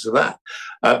basis of that.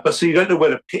 But so you don't know where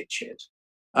to pitch it.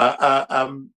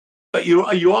 But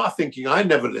you are thinking, I'm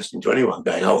never listening to anyone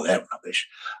going, oh, they're rubbish.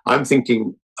 I'm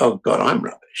thinking, oh God, I'm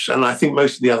rubbish. And I think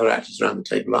most of the other actors around the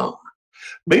table are.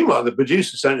 Meanwhile, the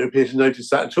producers don't appear to notice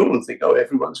that at all and think, oh,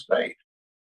 everyone's great.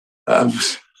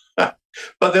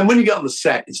 But then when you get on the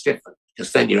set, it's different,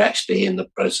 because then you're actually in the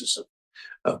process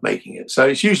of making it. So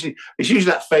it's usually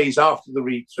that phase after the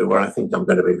read through where I think I'm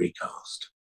going to be recast.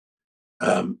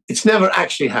 It's never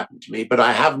actually happened to me, but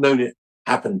I have known it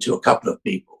happen to a couple of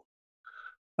people.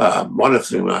 One of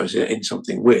whom I was in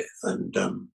something with, and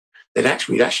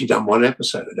we'd actually done one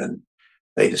episode, and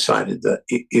they decided that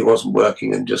it wasn't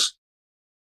working and just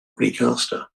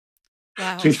recast her.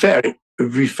 Wow. To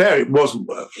be fair, it wasn't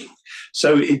working.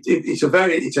 So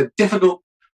it's a difficult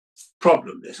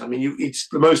problem. This, I mean, it's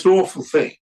the most awful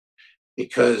thing,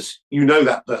 because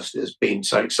that person has been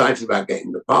so excited about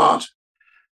getting the part,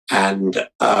 and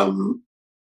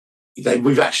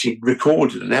we've actually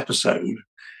recorded an episode,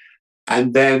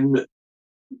 and then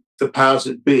the powers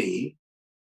that be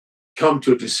come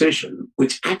to a decision,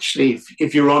 which actually,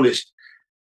 if you're honest,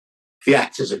 the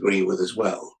actors agree with as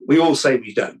well. We all say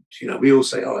we don't. We all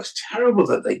say, oh, it's terrible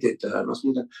that they did to her. It must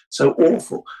be so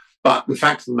awful. But the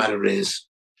fact of the matter is,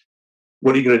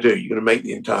 what are you going to do? You're going to make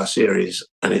the entire series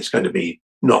and it's going to be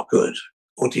not good?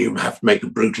 Or do you have to make a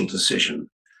brutal decision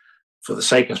for the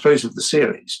sake, I suppose, of the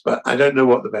series? But I don't know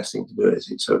what the best thing to do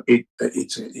is.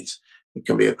 It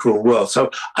can be a cruel world.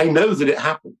 So I know that it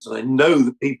happens, and I know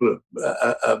that people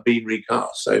have been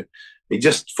recast. So it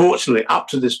just, fortunately, up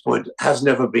to this point, has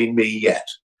never been me yet.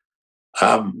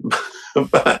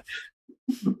 But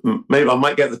maybe I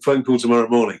might get the phone call tomorrow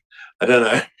morning. I don't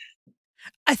know.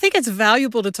 I think it's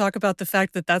valuable to talk about the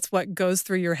fact that that's what goes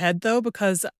through your head, though,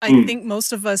 because I think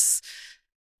most of us,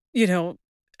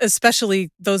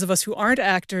 especially those of us who aren't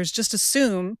actors, just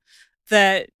assume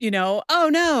that, oh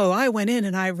no, I went in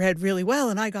and I read really well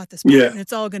and I got this part and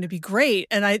it's all going to be great.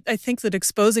 And I think that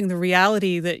exposing the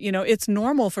reality that, it's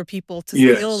normal for people to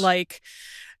feel like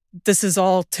this is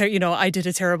all, I did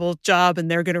a terrible job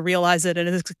and they're going to realize it and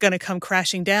it's going to come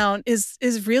crashing down is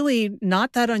really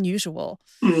not that unusual.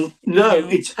 No,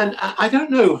 and I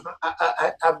don't know.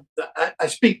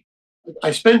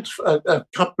 I spent a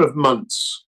couple of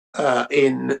months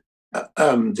in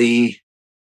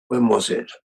when was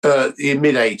it? The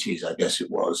mid 80s, I guess it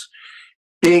was,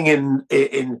 being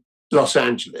in Los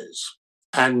Angeles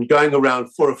and going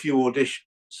around for a few auditions.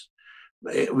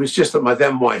 It was just that my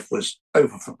then wife was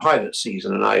over for pilot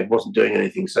season and I wasn't doing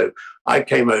anything. So I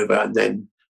came over, and then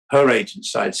her agent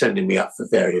started sending me up for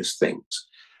various things.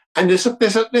 And there's a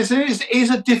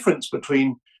difference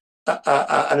between,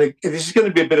 and this is going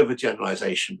to be a bit of a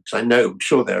generalization, because I'm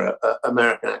sure there are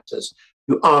American actors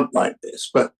who aren't like this,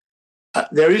 but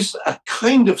there is a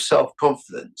kind of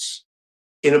self-confidence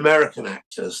in American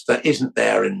actors that isn't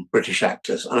there in British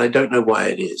actors, and I don't know why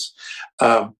it is.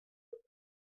 So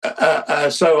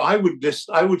I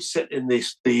would sit in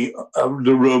the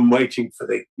room waiting for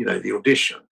the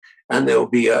audition, and there will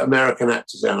be American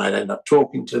actors there, and I'd end up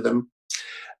talking to them,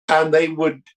 and they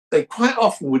quite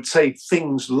often would say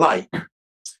things like,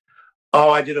 oh,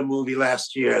 I did a movie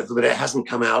last year, but it hasn't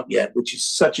come out yet, which is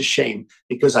such a shame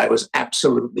because I was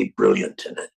absolutely brilliant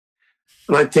in it.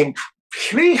 And I think,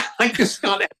 really? I just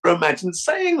can't ever imagine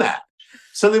saying that.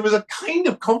 So there was a kind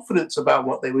of confidence about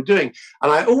what they were doing.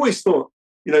 And I always thought,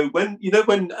 when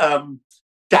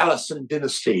Dallas and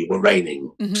Dynasty were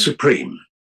reigning supreme,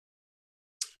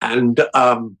 and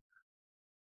the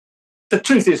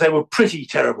truth is they were pretty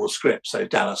terrible scripts, those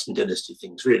Dallas and Dynasty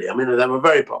things, really. I mean, they were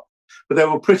very popular, but they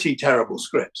were pretty terrible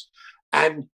scripts.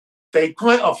 And they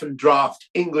quite often draft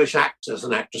English actors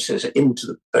and actresses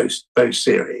into those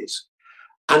series.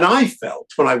 And I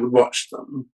felt when I would watch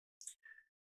them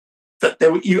that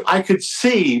I could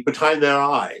see behind their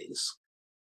eyes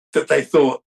that they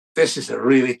thought, this is a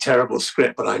really terrible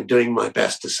script, but I'm doing my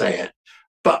best to say it.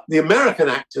 But the American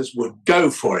actors would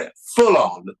go for it full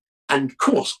on and, of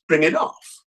course, bring it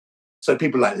off. So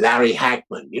people like Larry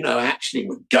Hagman, actually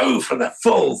would go for the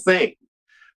full thing.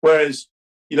 Whereas,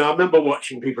 I remember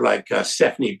watching people like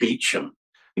Stephanie Beacham.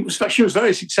 She was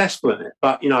very successful in it,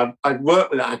 but, I'd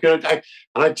worked with her. And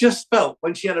I just felt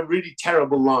when she had a really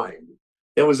terrible line,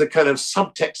 there was a kind of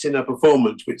subtext in her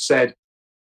performance which said,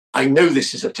 I know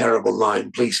this is a terrible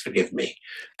line, please forgive me.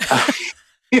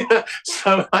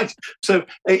 I'm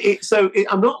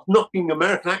not knocking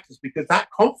American actors because that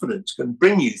confidence can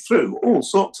bring you through all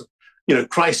sorts of,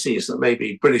 crises that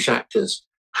maybe British actors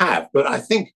have. But I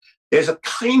think there's a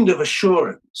kind of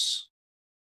assurance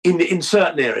in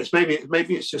certain areas.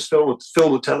 Maybe it's just film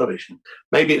or television.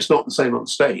 Maybe it's not the same on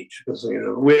stage because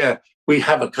we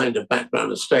have a kind of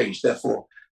background of stage. Therefore,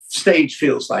 stage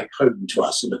feels like home to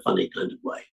us in a funny kind of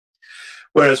way.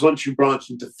 Whereas once you branch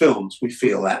into films, we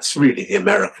feel that's really the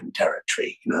American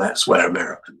territory. That's where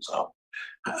Americans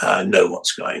know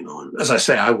what's going on. As I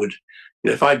say, I would,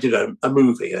 if I did a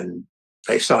movie and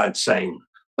they started saying,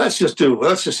 let's just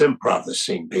improv this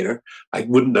scene, Peter, I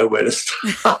wouldn't know where to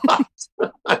start.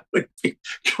 I would be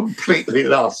completely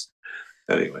lost.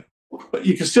 Anyway, but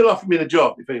you can still offer me the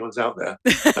job if anyone's out there.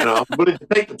 And I'm willing to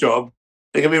take the job.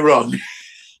 Don't get me wrong.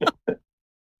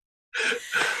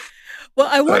 Well,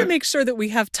 I want to make sure that we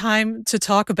have time to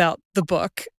talk about the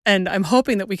book, and I'm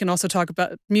hoping that we can also talk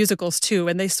about musicals too,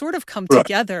 and they sort of come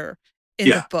together in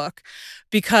the book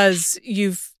because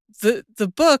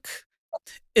the book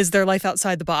is Their Life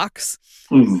Outside the Box,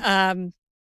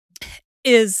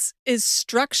 is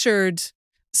structured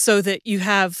so that you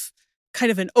have kind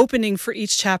of an opening for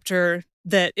each chapter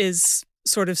that is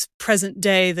sort of present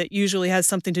day that usually has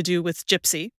something to do with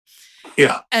Gypsy.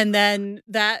 Yeah. And then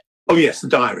that oh yes, the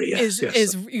diary. Yes,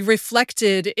 is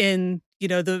reflected in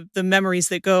the memories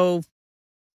that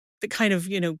kind of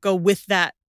go with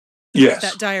that. Yes.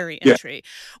 That diary entry,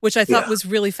 which I thought was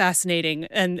really fascinating,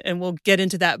 and we'll get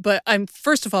into that. But I'm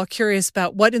first of all curious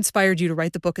about what inspired you to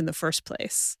write the book in the first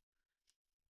place.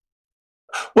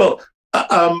 Well,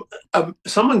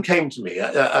 someone came to me,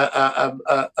 a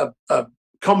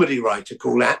comedy writer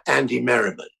called Andy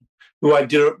Merriman, who I'd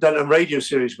done a radio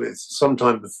series with some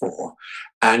time before.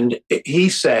 And he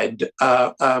said,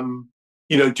 do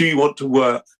you want to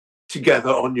work together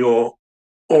on your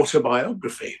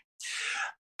autobiography?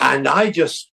 And I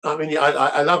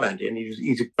love Andy, and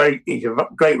he's a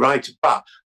great writer, but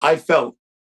I felt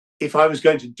if I was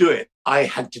going to do it, I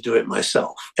had to do it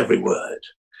myself, every word.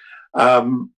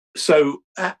 So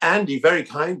Andy, very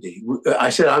kindly, I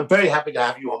said, I'm very happy to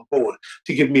have you on board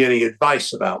to give me any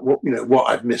advice about what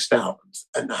I've missed out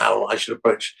and how I should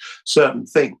approach certain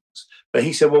things. But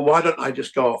he said, well, why don't I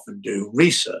just go off and do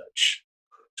research?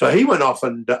 So he went off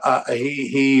and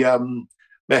he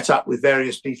met up with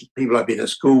various people I've been at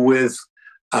school with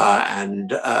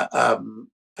and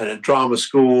at drama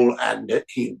school, and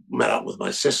he met up with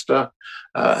my sister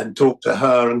and talked to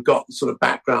her and got sort of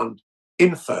background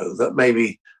info that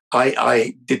maybe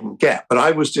I didn't get, but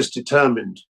I was just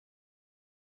determined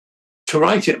to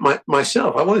write it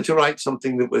myself. I wanted to write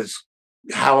something that was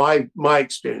my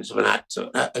experience of an actor,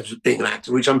 as being an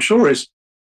actor, which I'm sure is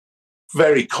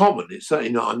very common. It's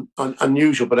certainly not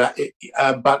unusual, but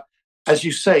as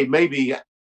you say, maybe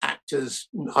actors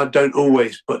don't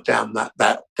always put down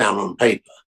that down on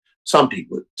paper. Some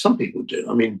people do.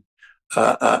 I mean,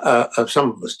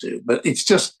 some of us do, but it's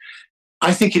just.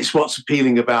 I think it's what's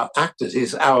appealing about actors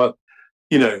is our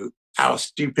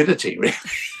stupidity. Really,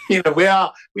 we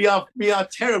are on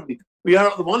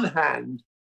the one hand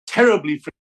terribly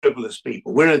frivolous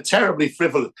people. We're a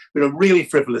really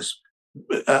frivolous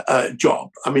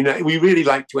job. I mean, we really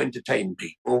like to entertain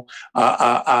people,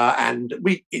 and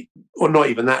or not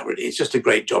even that really. It's just a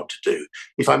great job to do.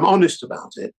 If I'm honest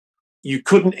about it, you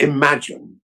couldn't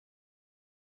imagine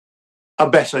a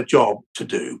better job to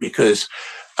do because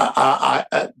I've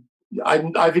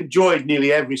enjoyed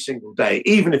nearly every single day,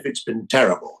 even if it's been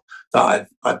terrible, that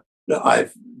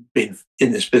I've been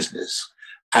in this business.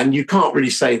 And you can't really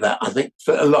say that. I think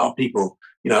for a lot of people,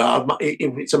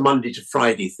 if it's a Monday to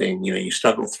Friday thing, you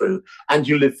struggle through and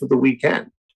you live for the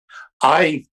weekend.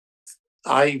 I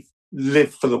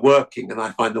live for the working and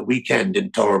I find the weekend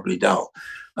intolerably dull.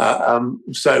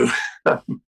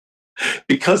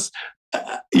 Because,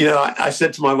 I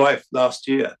said to my wife last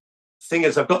year, the thing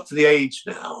is, I've got to the age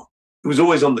now, it was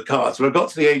always on the cards, but I've got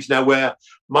to the age now where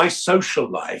my social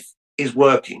life is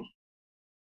working.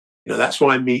 That's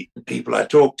where I meet the people I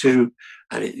talk to.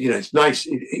 and it's nice.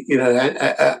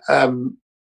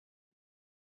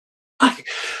 I,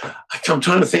 I'm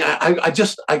trying to think.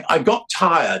 I got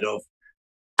tired of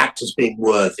actors being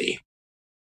worthy.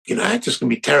 Actors can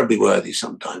be terribly worthy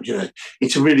sometimes.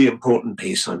 It's a really important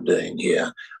piece I'm doing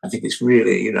here. I think it's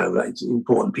really, it's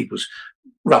important. People's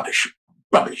rubbish.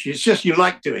 It's just you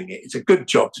like doing it. It's a good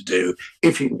job to do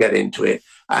if you can get into it,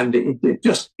 and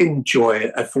just enjoy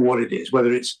it for what it is.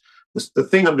 Whether it's the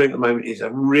thing I'm doing at the moment is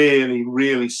a really,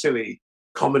 really silly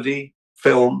comedy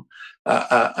film.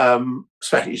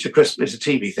 It's a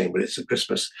TV thing, but it's a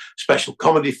Christmas special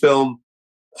comedy film,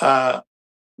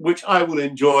 which I will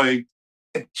enjoy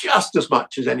just as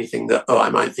much as anything that I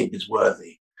might think is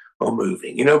worthy or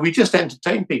moving. We just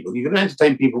entertain people. You can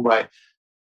entertain people by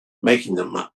making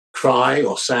them cry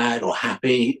or sad or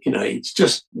happy. It's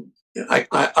just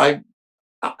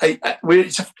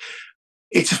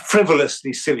it's a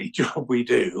frivolously silly job we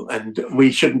do, and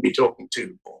we shouldn't be talking too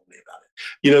importantly about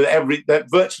it. That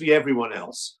virtually everyone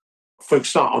else, for a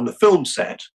start, on the film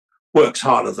set, works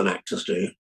harder than actors do.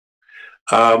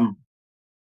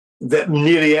 That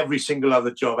nearly every single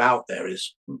other job out there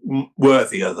is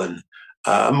worthier than,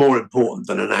 more important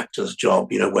than an actor's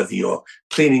job. Whether you're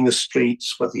cleaning the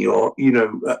streets, whether you're,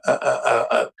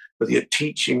 whether you're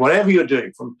teaching, whatever you're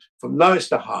doing, from lowest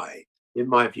to high, in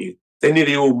my view, they're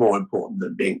nearly all more important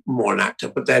than being more an actor,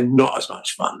 but they're not as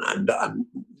much fun. And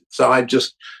so I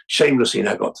just shamelessly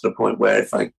now got to the point where if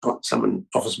someone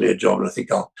offers me a job and I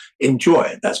think I'll enjoy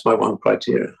it, that's my one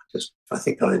criteria. I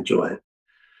think I'll enjoy it.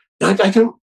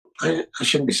 I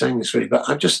shouldn't be saying this really, but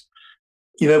I'm just,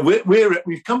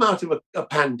 we've come out of a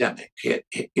pandemic,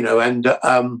 and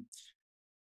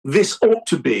this ought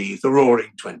to be the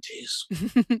Roaring Twenties.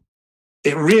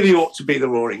 It really ought to be the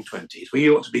Roaring Twenties. We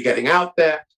ought to be getting out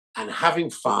there and having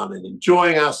fun and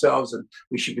enjoying ourselves, and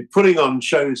we should be putting on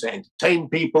shows that entertain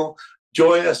people,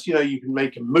 joyous. You can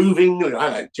make them moving. I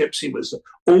like Gypsy was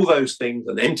all those things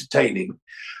and entertaining.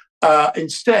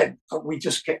 Instead,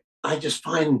 I just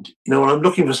find, when I'm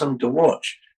looking for something to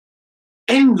watch,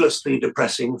 endlessly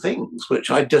depressing things,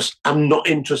 which I just am not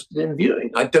interested in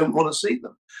viewing. I don't want to see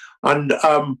them. And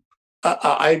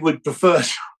I would prefer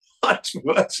much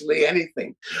virtually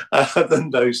anything than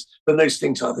those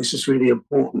things. This is really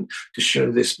important to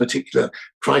show this particular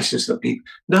crisis that people.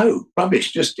 No,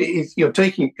 rubbish. Just you're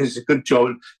taking it because it's a good job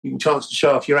and you can chance to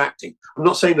show off your acting. I'm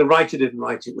not saying the writer didn't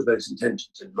write it with those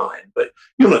intentions in mind, but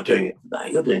you're not doing it for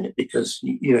that. You're doing it because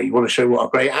you want to show what a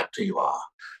great actor you are.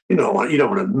 You don't want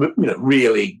to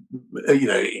really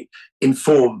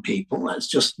inform people. That's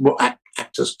just what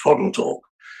actors twaddle talk.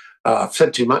 I've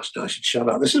said too much now. I should shut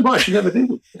up. This is why I should never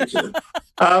do this. So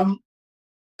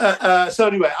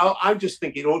anyway, I just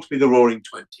think it ought to be the Roaring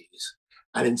Twenties,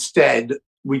 and instead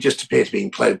we just appear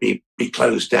to be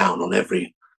closed down on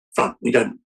every front.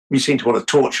 We seem to want to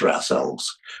torture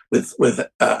ourselves with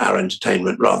our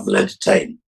entertainment rather than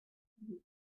entertain.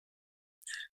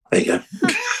 There you go.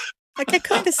 I can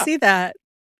kind of see that.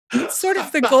 It's sort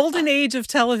of the golden age of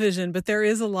television, but there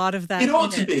is a lot of that. It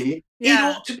ought to be. Yeah.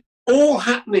 It ought to be. All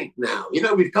happening now.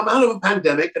 We've come out of a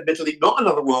pandemic, admittedly not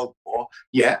another world war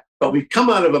yet, but we've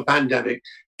come out of a pandemic.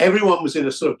 Everyone was in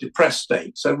a sort of depressed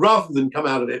state. So rather than come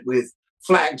out of it with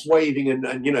flags waving and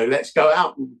let's go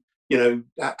out and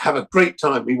have a great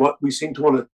time, we seem to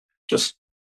want to just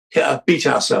beat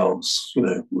ourselves,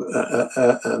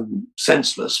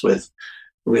 senseless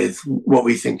with what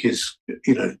we think is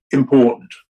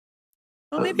important.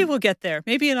 Well, maybe we'll get there.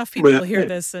 Maybe enough people will hear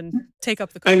this and take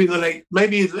up the cause.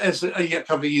 Maybe as a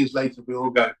couple of years later, we all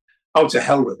go, "Oh, to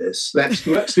hell with this. Let's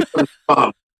do something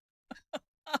fun."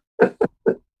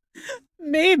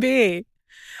 Maybe.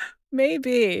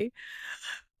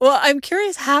 Well, I'm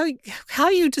curious how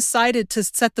you decided to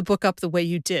set the book up the way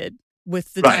you did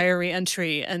with the diary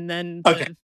entry and then.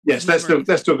 Okay. Yes, let's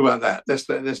talk about that.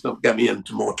 Let's not get me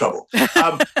into more trouble.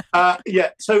 So,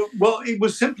 it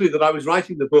was simply that I was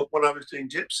writing the book when I was doing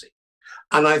Gypsy,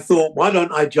 and I thought, why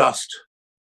don't I just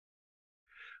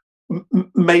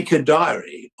make a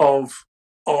diary of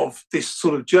this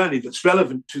sort of journey that's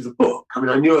relevant to the book? I mean,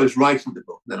 I knew I was writing the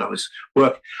book, and then I was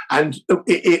working, and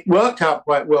it worked out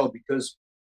quite well because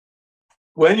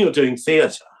when you're doing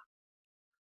theatre,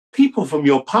 people from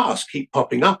your past keep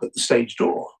popping up at the stage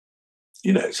door.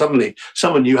 Suddenly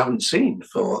someone you haven't seen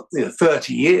for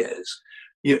 30 years,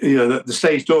 the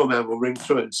stage doorman will ring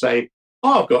through and say,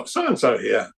 "Oh, I've got so-and-so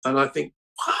here." And I think,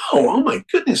 wow, oh my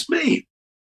goodness me.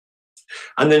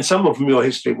 And then someone from your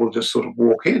history will just sort of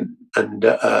walk in and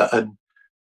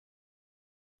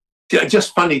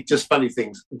just funny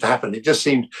things to happen. It just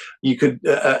seemed you could,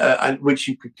 which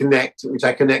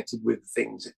I connected with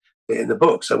things in the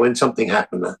book. So when something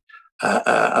happened,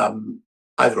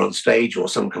 either on stage or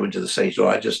some coming to the stage, or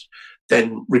I just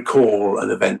then recall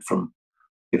an event from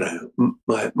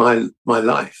my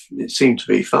life. It seemed to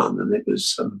be fun, and it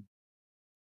was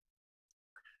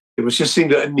just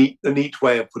seemed a neat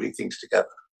way of putting things together,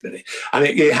 really. And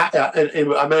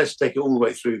I managed to take it all the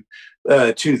way through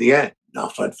to the end.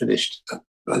 After I'd finished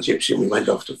Egyptian, we went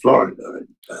off to Florida, and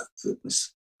it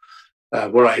was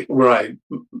where I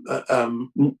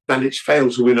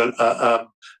failed to win an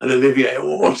Olivier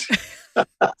Award.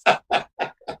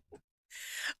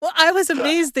 Well, I was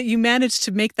amazed that you managed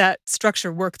to make that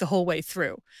structure work the whole way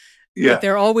through. Yeah,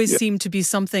 there always seemed to be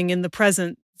something in the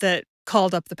present that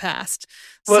called up the past.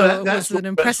 Well, so it was an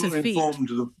impressive feat. Informed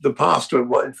the past and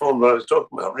what informed what I was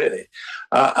talking about, really.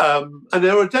 And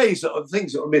there were days of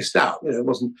things that were missed out. It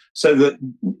wasn't so that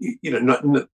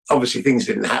obviously things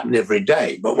didn't happen every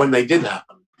day, but when they did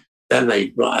happen, then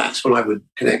that's when I would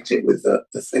connect it with the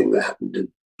thing that happened and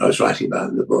I was writing about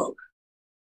in the book.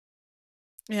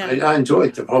 Yeah, I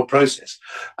enjoyed the whole process,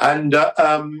 and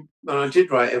I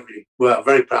did write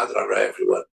very proud that I wrote every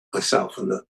word myself,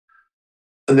 and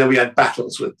then we had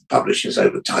battles with publishers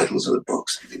over titles of the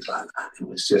books and things like that.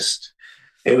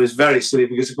 It was very silly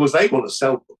because, of course, they want to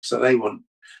sell books, so they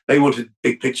wanted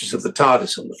big pictures of the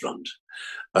TARDIS on the front,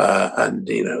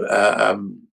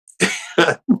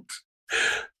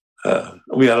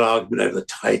 we had an argument over the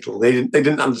title. They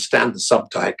didn't understand the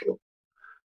subtitle,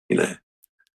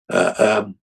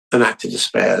 An actor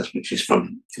despairs, which is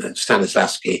from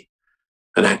Stanislavski.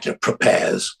 An actor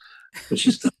prepares, which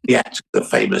is the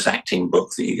famous acting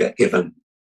book that you get given.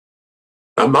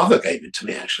 My mother gave it to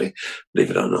me, actually,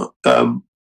 believe it or not.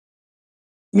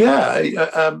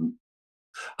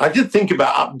 I did think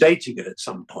about updating it at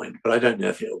some point, but I don't know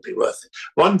if it'll be worth it.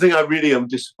 One thing I really am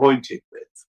disappointed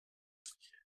with,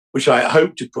 which I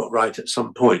hope to put right at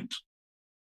some point,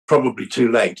 probably too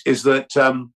late, is that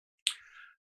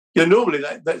normally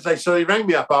they rang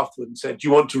me up afterward and said, "Do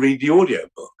you want to read the audio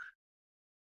book?"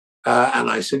 And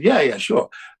I said, yeah, sure.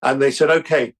 And they said,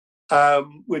 okay,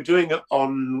 we're doing it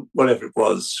on whatever it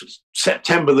was,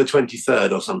 September the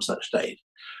 23rd or some such date.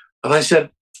 And I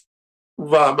said,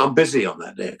 well, I'm busy on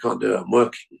that day. I can't do it. I'm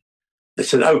working. They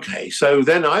said, okay. So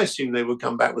then I assumed they would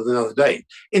come back with another date.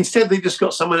 Instead, they just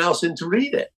got someone else in to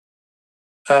read it.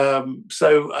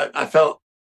 So I felt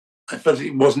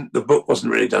the book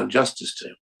wasn't really done justice to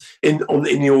in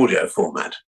the audio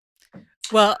format.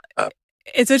 Well,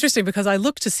 it's interesting because I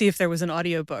looked to see if there was an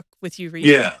audiobook with you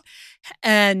reading it,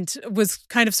 and was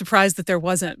kind of surprised that there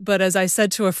wasn't. But as I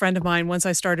said to a friend of mine once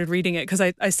I started reading it, because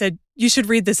I said, you should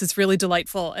read this, it's really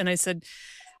delightful. And I said,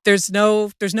 there's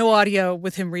no audio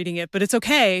with him reading it, but it's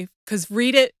okay, because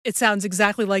read it. It sounds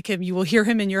exactly like him. You will hear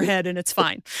him in your head, and it's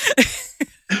fine.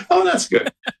 Oh, that's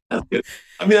good. That's good.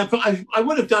 I mean, I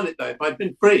would have done it, though, if I'd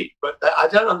been free, but I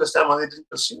don't understand why they didn't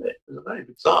pursue it. It was a very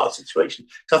bizarre situation.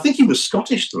 So I think he was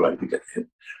Scottish, the way we get him.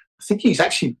 I think he's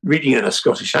actually reading in a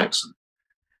Scottish accent.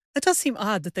 It does seem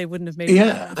odd that they wouldn't have made it.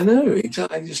 Yeah, I know.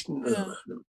 I just...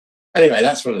 Anyway,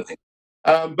 that's one of the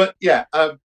things. But yeah,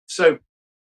 so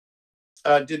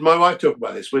did my wife talk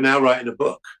about this? We're now writing a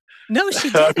book. No, she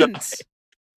didn't.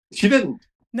 She didn't?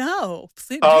 No.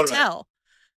 Please tell.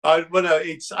 I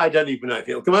don't even know if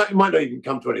it'll come out. It might not even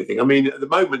come to anything. I mean, at the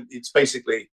moment, it's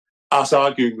basically us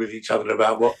arguing with each other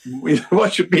about what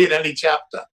should be in any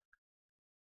chapter.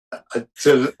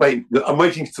 So wait, I'm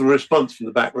waiting for the response from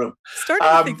the back room. Starting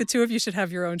to think the two of you should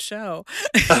have your own show.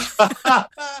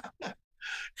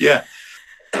 Yeah.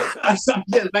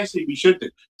 Basically, we should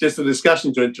do. Just the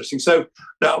discussions are interesting. So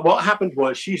now, what happened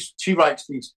was she writes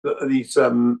these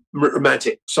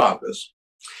romantic sagas,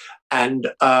 and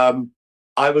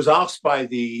I was asked by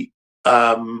the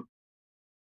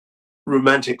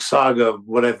Romantic Saga,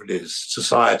 whatever it is,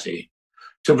 Society,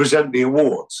 to present the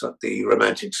awards at the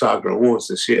Romantic Saga Awards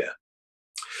this year,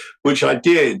 which I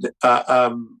did.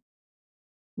 Got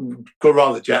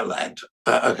rather jet lagged.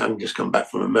 I can just come back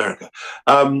from America.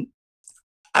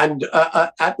 And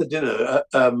at the dinner,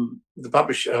 the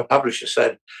publisher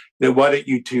said, why don't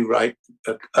you two write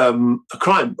a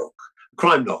crime book, a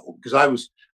crime novel? Because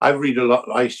I read a lot.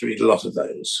 I used to read a lot of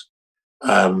those,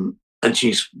 and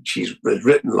she's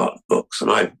written a lot of books, and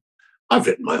I've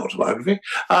written my autobiography.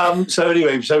 So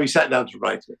anyway, we sat down to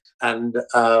write it, and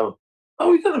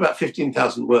we got about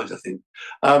 15,000 words, I think.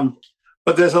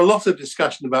 But there's a lot of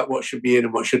discussion about what should be in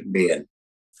and what shouldn't be in,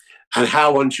 and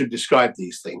how one should describe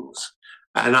these things.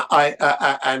 And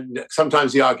and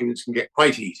sometimes the arguments can get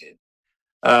quite heated,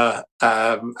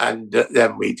 and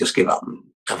then we just give up and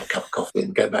have a cup of coffee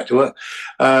and go back to work.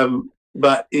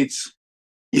 But it's,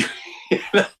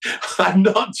 I'm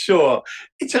not sure.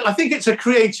 I think it's a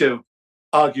creative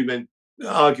argument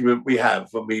argument we have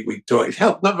when we talk. It's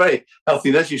not very healthy,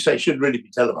 and as you say, should really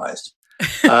be televised.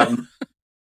 Um,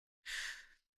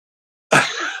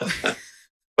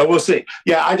 but we'll see.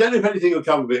 Yeah, I don't know if anything will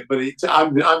come of it, but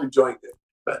I'm enjoying it.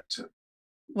 But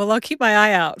Well, I'll keep my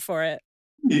eye out for it.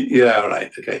 yeah,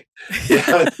 right, okay,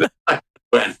 yeah.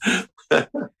 When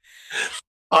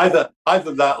either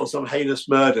that or some heinous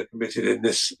murder committed in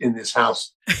this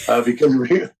house because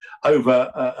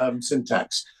over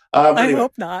syntax. I Anyway,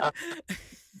 hope not.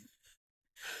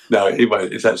 no, it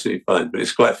won't. It's absolutely fine, but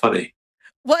it's quite funny.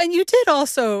 Well, and you did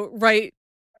also write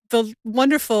the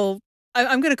wonderful,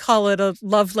 I'm going to call it a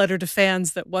love letter to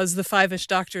fans that was the Five-ish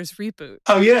Doctors reboot.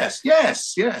 Oh yes,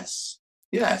 yes, yes,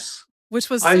 yes. Which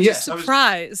was such yes, a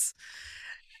surprise.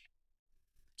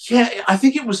 Yeah, I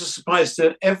think it was a surprise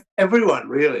to everyone,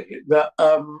 really. That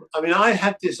I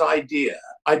had this idea.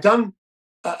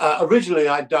 Originally,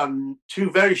 I'd done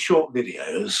two very short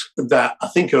videos that I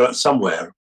think are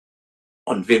somewhere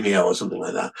on Vimeo or something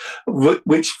like that,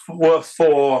 which were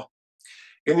for,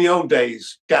 in the old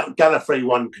days, Gallifrey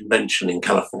One convention in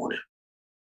California.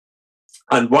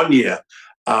 And one year,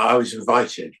 I was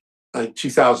invited, in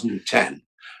 2010,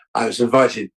 I was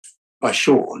invited by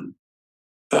Sean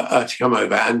to come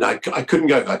over, and I couldn't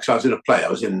go because I was in a play. I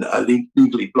was in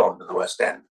Legally Blonde in the West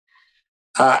End.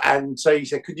 And so he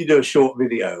said, could you do a short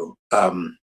video,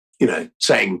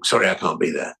 saying, sorry, I can't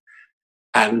be there.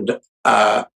 And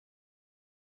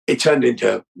it turned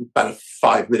into about a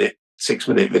 5-minute,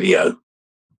 6-minute video,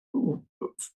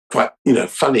 quite,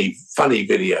 funny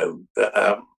video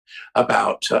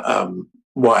about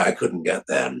why I couldn't get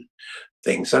there and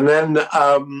things. And then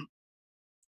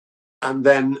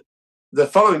the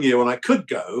following year when I could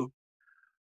go,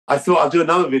 I thought I'll do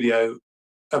another video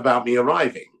about me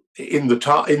arriving in the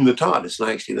TARDIS, and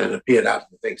I actually then appeared out of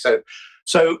the thing. So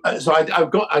I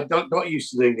got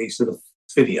used to doing these sort of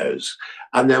videos,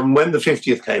 and then when the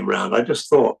 50th came around, I just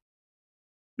thought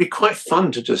it'd be quite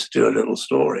fun to just do a little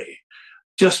story,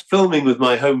 just filming with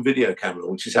my home video camera,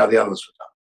 which is how the others were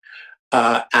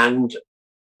done.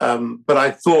 But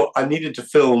I thought I needed to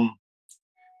film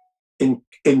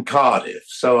in Cardiff,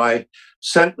 so I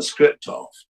sent the script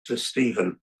off to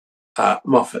Stephen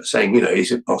Moffat, saying,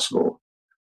 is it possible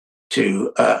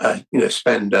to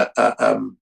spend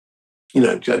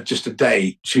just a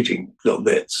day shooting little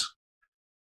bits?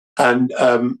 And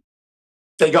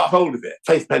they got hold of it.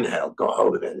 Faith Penhale got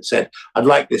hold of it and said, I'd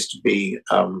like this to be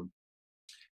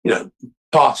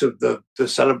part of the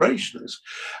celebrations.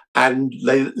 And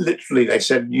they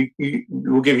said,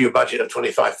 we'll give you a budget of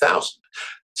 25,000.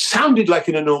 Sounded like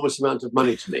an enormous amount of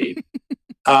money to me.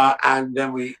 And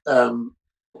then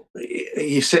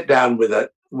you sit down with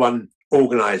one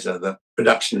organizer, the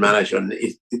production manager, and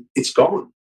it's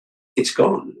gone. It's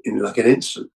gone in like an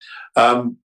instant.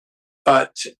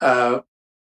 But I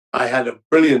had a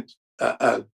brilliant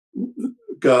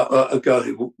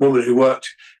woman who worked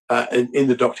in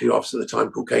the Doctor Who office at the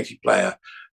time, called Katie Player,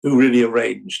 who really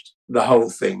arranged the whole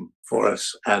thing for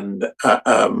us. And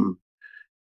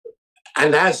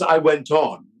as I went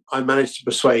on, I managed to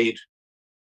persuade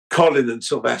Colin and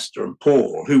Sylvester and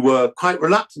Paul, who were quite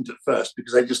reluctant at first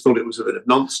because they just thought it was a bit of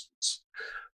nonsense,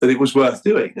 that it was worth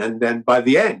doing. And then by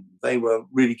the end, they were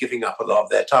really giving up a lot of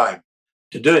their time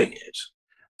to doing it.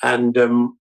 And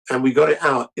we got it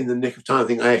out in the nick of time. I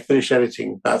think I finished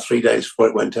editing about 3 days before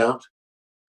it went out.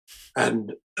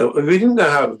 And we didn't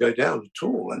know how it would go down at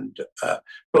all.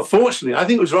 But fortunately, I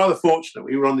think it was rather fortunate.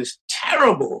 We were on this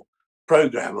terrible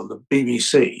program on the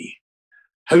BBC,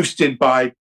 hosted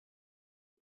by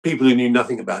people who knew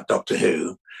nothing about Doctor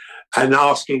Who, and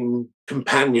asking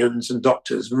companions and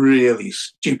doctors really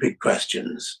stupid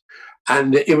questions.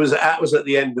 And it was at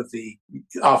the end of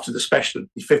after the special,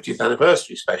 the 50th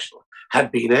anniversary special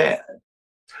had been aired.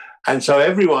 And so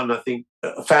everyone, I think,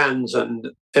 fans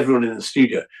and everyone in the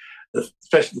studio,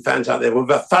 especially the fans out there, were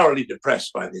thoroughly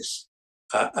depressed by this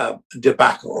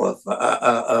debacle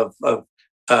of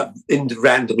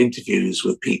random interviews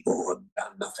with people and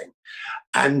nothing.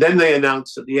 And then they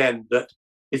announced at the end that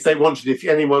if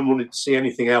anyone wanted to see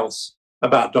anything else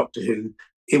about Doctor Who,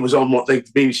 it was on what the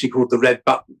BBC called the red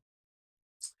button.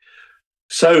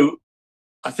 So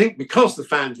I think because the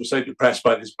fans were so depressed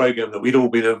by this program that we'd all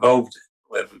been involved in,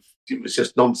 where it was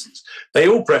just nonsense, they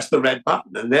all pressed the red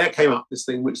button, and there came up this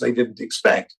thing which they didn't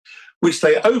expect, which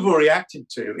they overreacted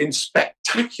to in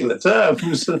spectacular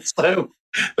terms. And so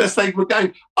they were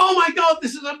going, oh my God,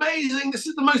 this is amazing. This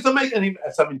is the most amazing.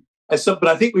 But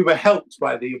I think we were helped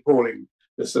by the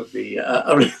appallingness of the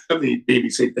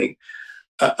BBC thing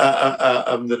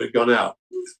that had gone out.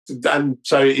 And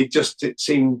so it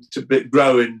seemed to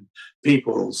grow in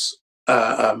people's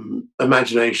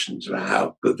imaginations about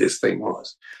how good this thing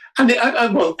was. And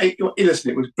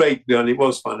listen, it was great, and it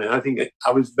was fun. And I think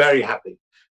I was very happy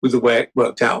with the way it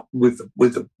worked out with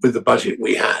the budget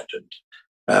we had.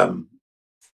 And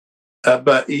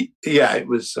but yeah, it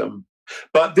was.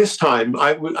 But this time,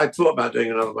 I thought about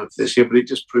doing another one for this year, but it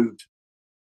just proved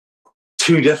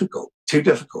too difficult. Too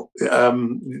difficult.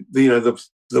 The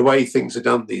way things are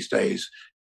done these days,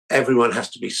 everyone has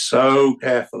to be so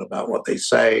careful about what they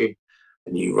say.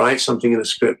 And you write something in a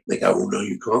script, and they go, "Oh no,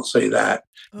 you can't say that.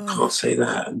 You can't say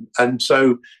that," and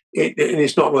so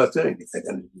it's not worth doing if they're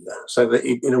going to do that. So that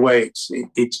in a way, it's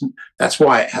that's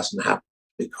why it hasn't happened,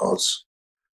 because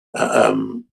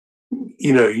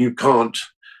you can't.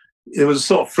 There was a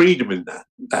sort of freedom in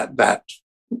that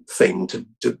thing to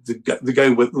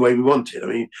go with the way we wanted. I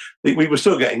mean, we were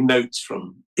still getting notes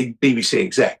from BBC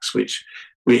execs, which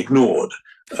we ignored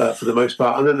for the most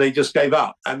part, and then they just gave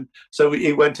up. And so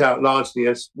it went out largely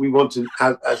as we wanted,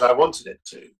 as I wanted it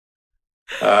to.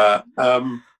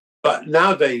 But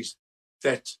nowadays,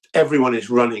 that everyone is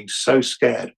running so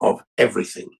scared of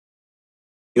everything.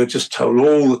 You're just told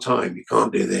all the time, you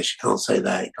can't do this, you can't say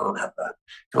that, you can't have that,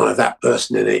 you can't have that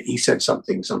person in it. He said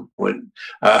something at some point,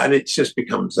 and it just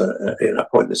becomes a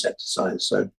pointless exercise.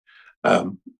 So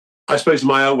I suppose in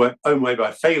my own way,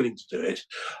 by failing to do it,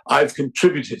 I've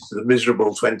contributed to the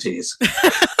miserable 20s.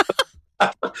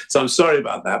 So I'm sorry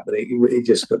about that, but it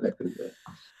just couldn't do it.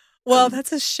 Well,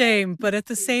 that's a shame, but at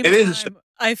the same time,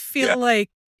 I feel like,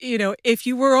 if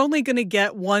you were only going to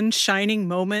get one shining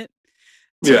moment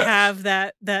to have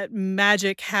that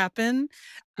magic happen,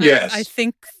 yes, I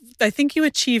think you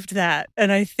achieved that,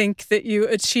 and I think that you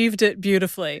achieved it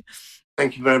beautifully.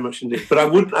 Thank you very much indeed. But I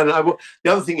wouldn't, and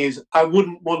the other thing is, I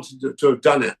wouldn't want to have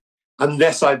done it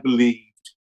unless I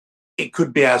believed it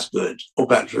could be as good or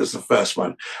better as the first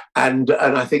one. And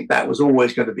I think that was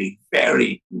always going to be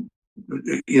very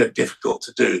difficult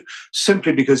to do,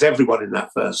 simply because everyone in that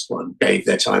first one gave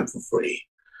their time for free.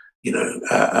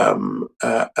 All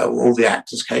the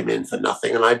actors came in for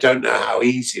nothing, and I don't know how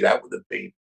easy that would have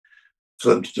been for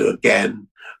them to do again.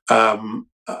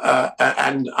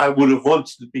 And I would have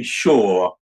wanted to be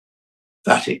sure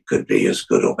that it could be as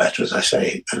good or better, as I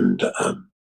say, and I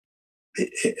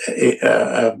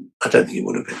don't think it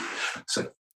would have been.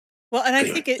 So, well, and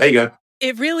anyway, I think there you go.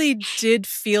 It really did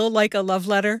feel like a love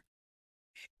letter.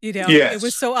 Yes. It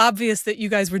was so obvious that you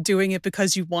guys were doing it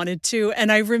because you wanted to.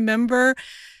 And I remember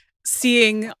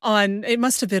seeing it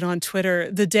must have been on Twitter,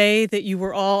 the day that you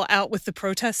were all out with the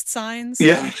protest signs.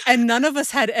 Yeah. And none of us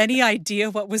had any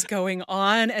idea what was going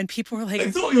on. And people were like,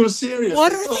 I thought you were serious.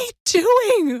 What are they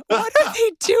doing? What are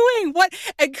they doing? What?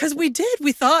 Because we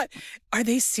thought, are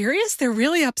they serious? They're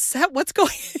really upset. What's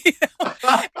going on?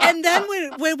 And then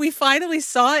when we finally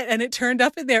saw it and it turned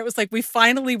up in there, it was like we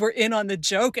finally were in on the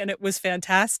joke, and it was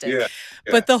fantastic. Yeah.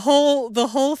 But the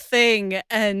whole thing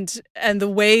and the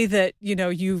way that,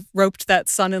 you roped that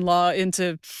son-in-law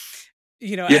into,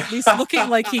 at least looking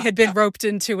like he had been roped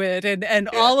into it, and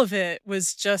all of it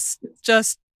was just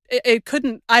it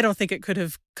couldn't. I don't think it could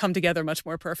have come together much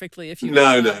more perfply if you.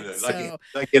 No. So,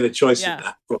 I get a choice in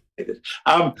that.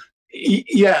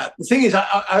 The thing is,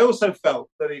 I also felt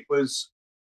that it was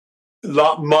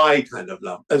my kind of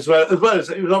love, as well as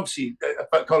it was obviously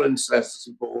Colin's, Celeste's,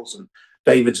 and Paul's, and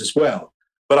David's as well.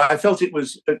 But I felt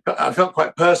I felt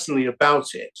quite personally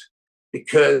about it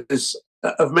because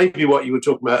of maybe what you were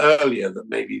talking about earlier, that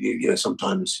maybe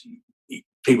sometimes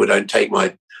people don't take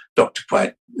my Doctor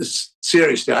quite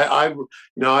seriously. I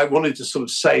wanted to sort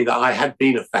of say that I had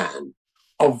been a fan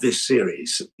of this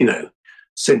series,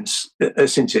 since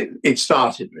it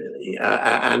started, really,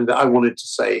 and I wanted to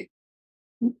say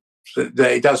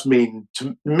that it does mean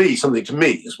to me something to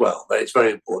me as well. But it's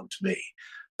very important to me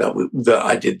that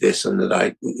I did this, and that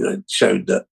I showed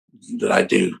that I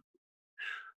do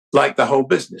like the whole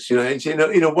business. It's,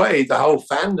 in a way, the whole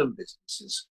fandom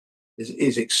business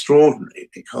is extraordinary,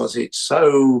 because it's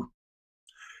so,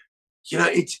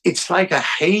 it's like a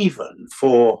haven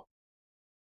for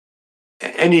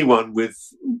anyone with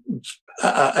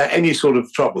any sort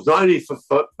of troubles, not only for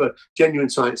genuine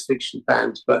science fiction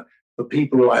fans, but for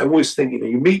people who, I always think,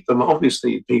 you meet them,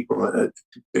 obviously, people at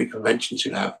big conventions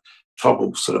who have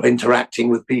trouble sort of interacting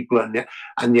with people,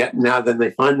 and yet now then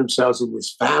they find themselves in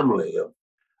this family of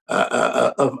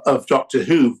Doctor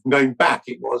Who. Going back,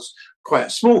 it was quite a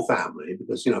small family,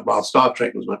 because while Star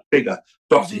Trek was much bigger,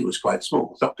 Doctor Who was quite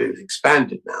small. Doctor Who has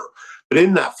expanded now, but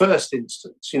in that first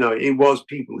instance, it was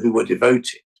people who were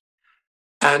devoted,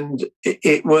 and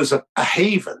it was a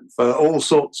haven for all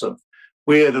sorts of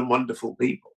weird and wonderful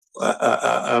people,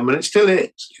 and it still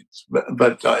is.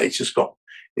 But it's just got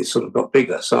it sort of got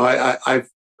bigger. So I've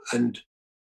and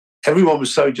everyone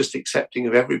was so just accepting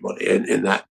of everybody in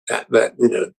that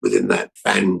within that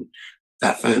fandom.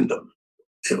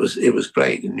 It was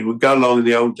great, and you would go along in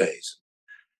the old days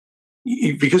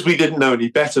because we didn't know any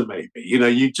better. Maybe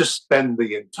you just spend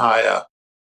the entire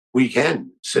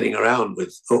weekend sitting around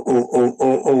with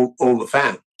all the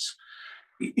fans.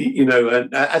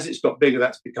 And as it's got bigger,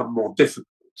 that's become more difficult.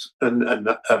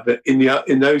 But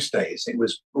in those days, it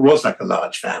was like a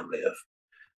large family of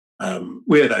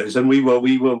weirdos, and we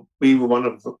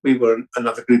were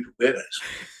another group of weirdos.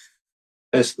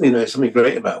 There's something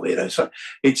great about weirdos. So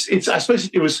it's I suppose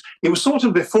it was sort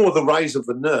of before the rise of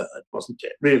the nerd, wasn't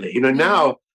it? Really,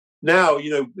 now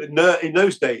in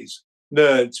those days,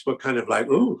 nerds were kind of like,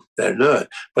 oh, they're a nerd,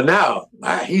 but now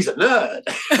he's a nerd.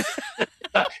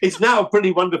 It's now a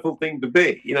pretty wonderful thing to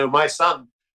be. My son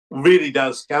really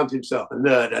does count himself a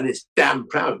nerd, and is damn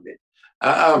proud of it.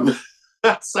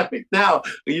 So now,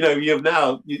 you have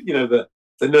now, the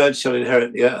nerds shall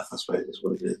inherit the earth, I suppose is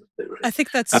what it is. Really. I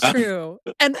think that's true.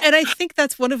 And I think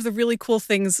that's one of the really cool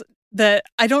things that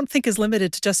I don't think is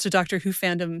limited to just a Doctor Who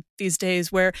fandom these days,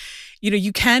 where,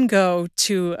 you can go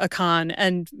to a con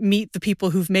and meet the people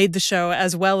who've made the show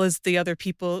as well as the other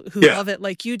people who love it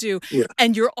like you do. Yeah.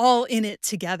 And you're all in it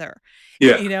together.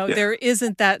 Yeah. There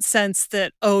isn't that sense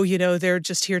that, they're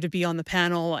just here to be on the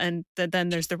panel and then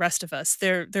there's the rest of us.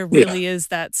 There really is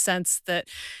that sense that,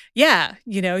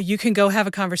 you can go have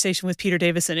a conversation with Peter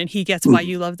Davison and he gets why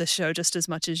you love the show just as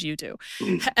much as you do.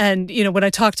 And, when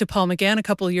I talked to Paul McGann a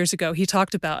couple of years ago, he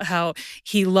talked about how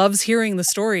he loves hearing the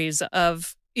stories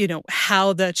of,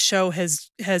 how that show has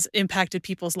impacted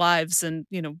people's lives and,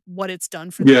 what it's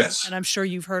done for them. Yes. And I'm sure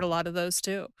you've heard a lot of those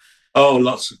too. Oh,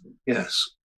 lots of them. Yes.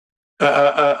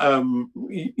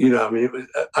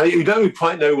 You don't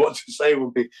quite know what to say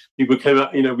when people came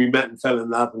up. We met and fell in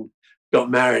love and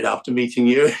got married after meeting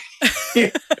you.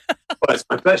 Well, it's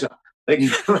my pleasure. Thank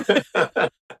you. But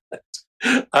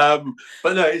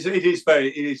no, it is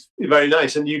very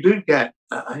nice, and you do get.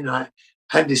 I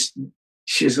had this.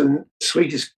 She's the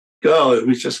sweetest girl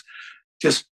who's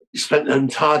just spent the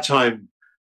entire time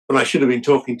when I should have been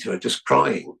talking to her just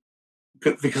crying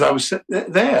because I was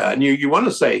there, and you want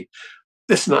to say,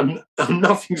 listen, I'm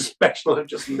nothing special, I'm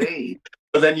just me.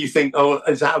 But then you think, oh,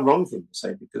 is that a wrong thing to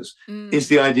say? Because is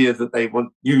the idea that they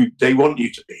want you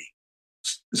to be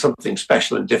something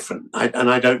special and different.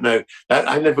 I don't know.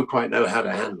 I never quite know how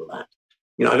to handle that.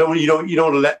 You don't want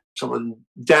to let someone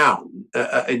down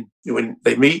when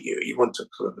they meet you. You want to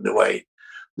sort of, in a way,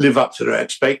 live up to their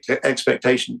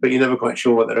expectations, but you're never quite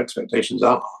sure what their expectations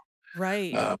are.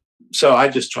 Right. So I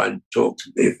just try and talk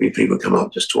to if people come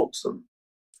up, just talk to them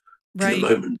right. in the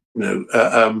moment.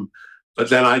 But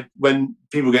then when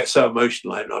people get so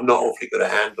emotional, I'm not awfully good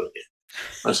at handling it.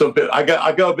 I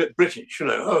go a bit British,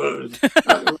 it'll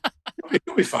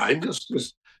be fine.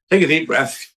 Just take a deep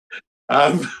breath.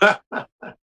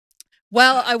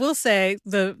 Well, I will say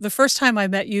the first time I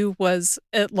met you was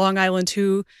at Long Island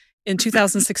 2 in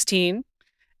 2016,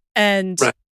 and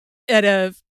right.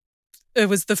 It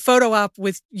was the photo op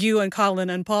with you and Colin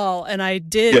and Paul, and I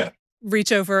did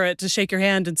reach over to shake your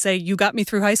hand and say, "You got me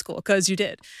through high school," because you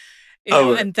did.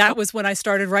 And that was when I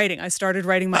started writing. I started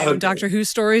writing my own Doctor Who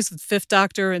stories with Fifth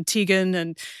Doctor and Tegan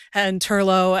and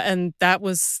Turlough, and that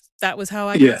was how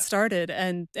I got started.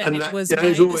 And it was my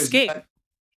escape.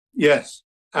 Yes,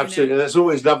 absolutely. And that's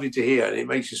always lovely to hear, and it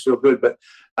makes you feel good. But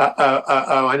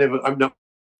I'm not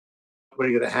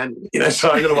very good at handling it,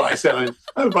 so I don't know what I said.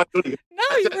 No,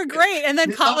 you were great. And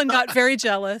then Colin got very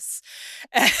jealous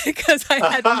because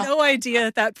I had no idea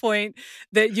at that point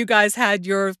that you guys had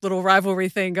your little rivalry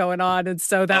thing going on. And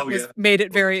so that made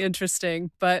it very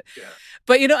interesting. But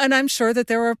and I'm sure that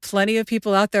there are plenty of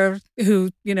people out there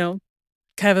who,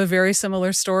 have a very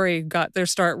similar story, got their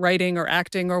start writing or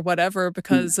acting or whatever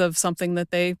because of something that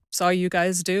they saw you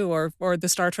guys do or the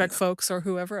Star Trek folks or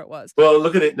whoever it was. Well,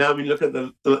 look at it now. I mean, look at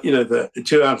the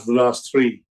 2 out of the last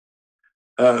 3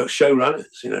 showrunners,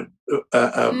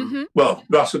 well,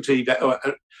 Russell T.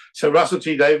 Russell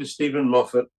T. Davies, Stephen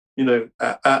Moffat,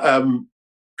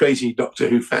 crazy Doctor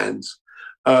Who fans.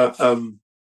 The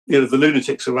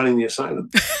lunatics are running the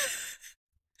asylum.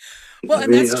 Well,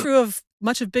 and that's true of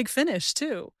much of Big Finish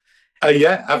too.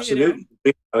 Yeah, absolutely.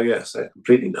 Oh yes, they're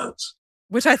completely nuts.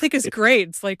 Which I think is great.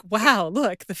 It's like, wow,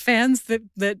 look, the fans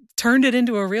that turned it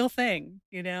into a real thing.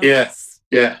 Yes,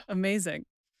 amazing.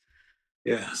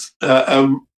 Yes.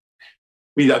 I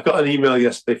got an email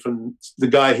yesterday from the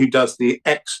guy who does the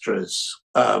extras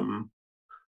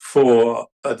for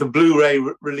the Blu-ray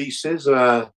releases,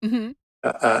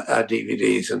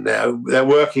 DVDs, and they're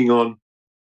working on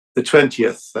the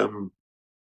 20th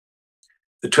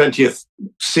the 20th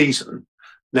season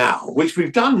now, which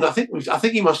we've done. I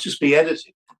think he must just be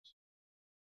editing.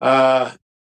 But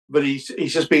he's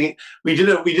just being. We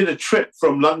did a trip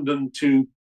from London to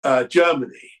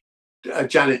Germany,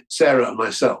 Janet, Sarah, and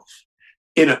myself,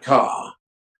 in a car,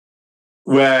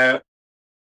 where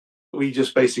we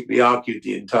just basically argued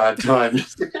the entire time.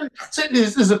 So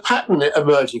there's a pattern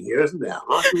emerging here, isn't there?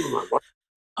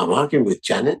 I'm arguing with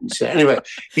Janet and Sarah. Anyway,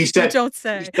 he said, "Don't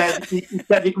say." He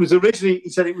said it was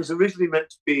originally meant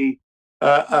to be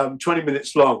 20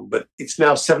 minutes long, but it's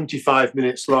now 75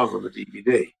 minutes long on the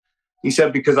DVD. He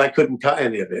said because I couldn't cut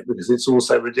any of it because it's all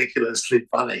so ridiculously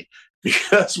funny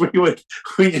because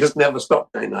we just never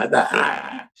stopped doing like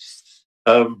that.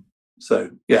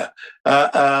 So yeah,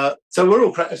 so we're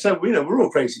all we're all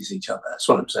crazy as each other. That's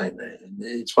what I'm saying.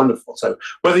 It's wonderful. So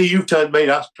whether you've made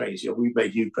us crazy or we've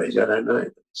made you crazy, I don't know.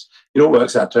 It all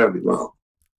works out terribly well.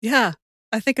 Yeah,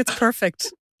 I think it's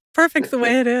perfect. Perfect the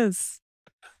way it is.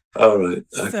 All right.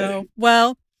 Okay. So,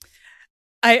 well,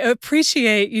 I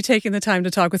appreciate you taking the time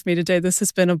to talk with me today. This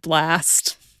has been a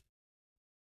blast.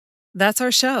 That's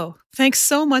our show. Thanks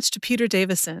so much to Peter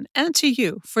Davison and to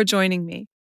you for joining me.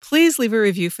 Please leave a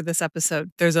review for this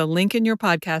episode. There's a link in your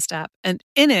podcast app, and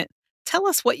in it, tell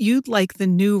us what you'd like the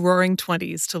new Roaring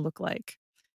Twenties to look like.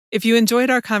 If you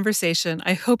enjoyed our conversation,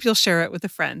 I hope you'll share it with a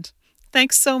friend.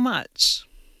 Thanks so much.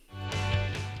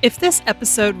 If this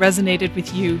episode resonated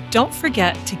with you, don't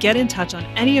forget to get in touch on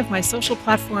any of my social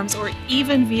platforms or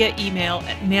even via email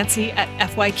at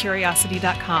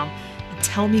nancy@fycuriosity.com and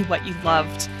tell me what you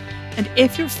loved. And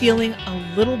if you're feeling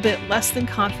a little bit less than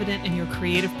confident in your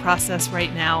creative process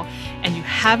right now, and you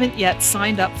haven't yet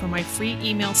signed up for my free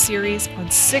email series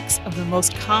on 6 of the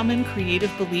most common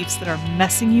creative beliefs that are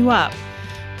messing you up,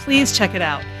 please check it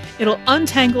out. It'll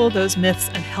untangle those myths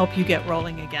and help you get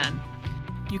rolling again.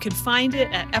 You can find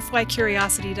it at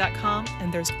fycuriosity.com,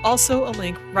 and there's also a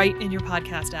link right in your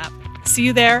podcast app. See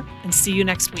you there, and see you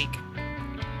next week.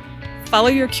 Follow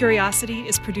Your Curiosity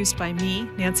is produced by me,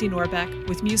 Nancy Norbeck,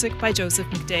 with music by Joseph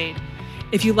McDade.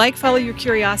 If you like Follow Your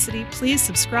Curiosity, please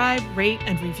subscribe, rate,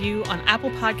 and review on Apple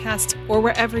Podcasts or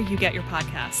wherever you get your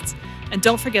podcasts. And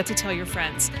don't forget to tell your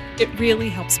friends. It really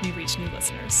helps me reach new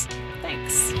listeners.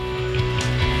 Thanks.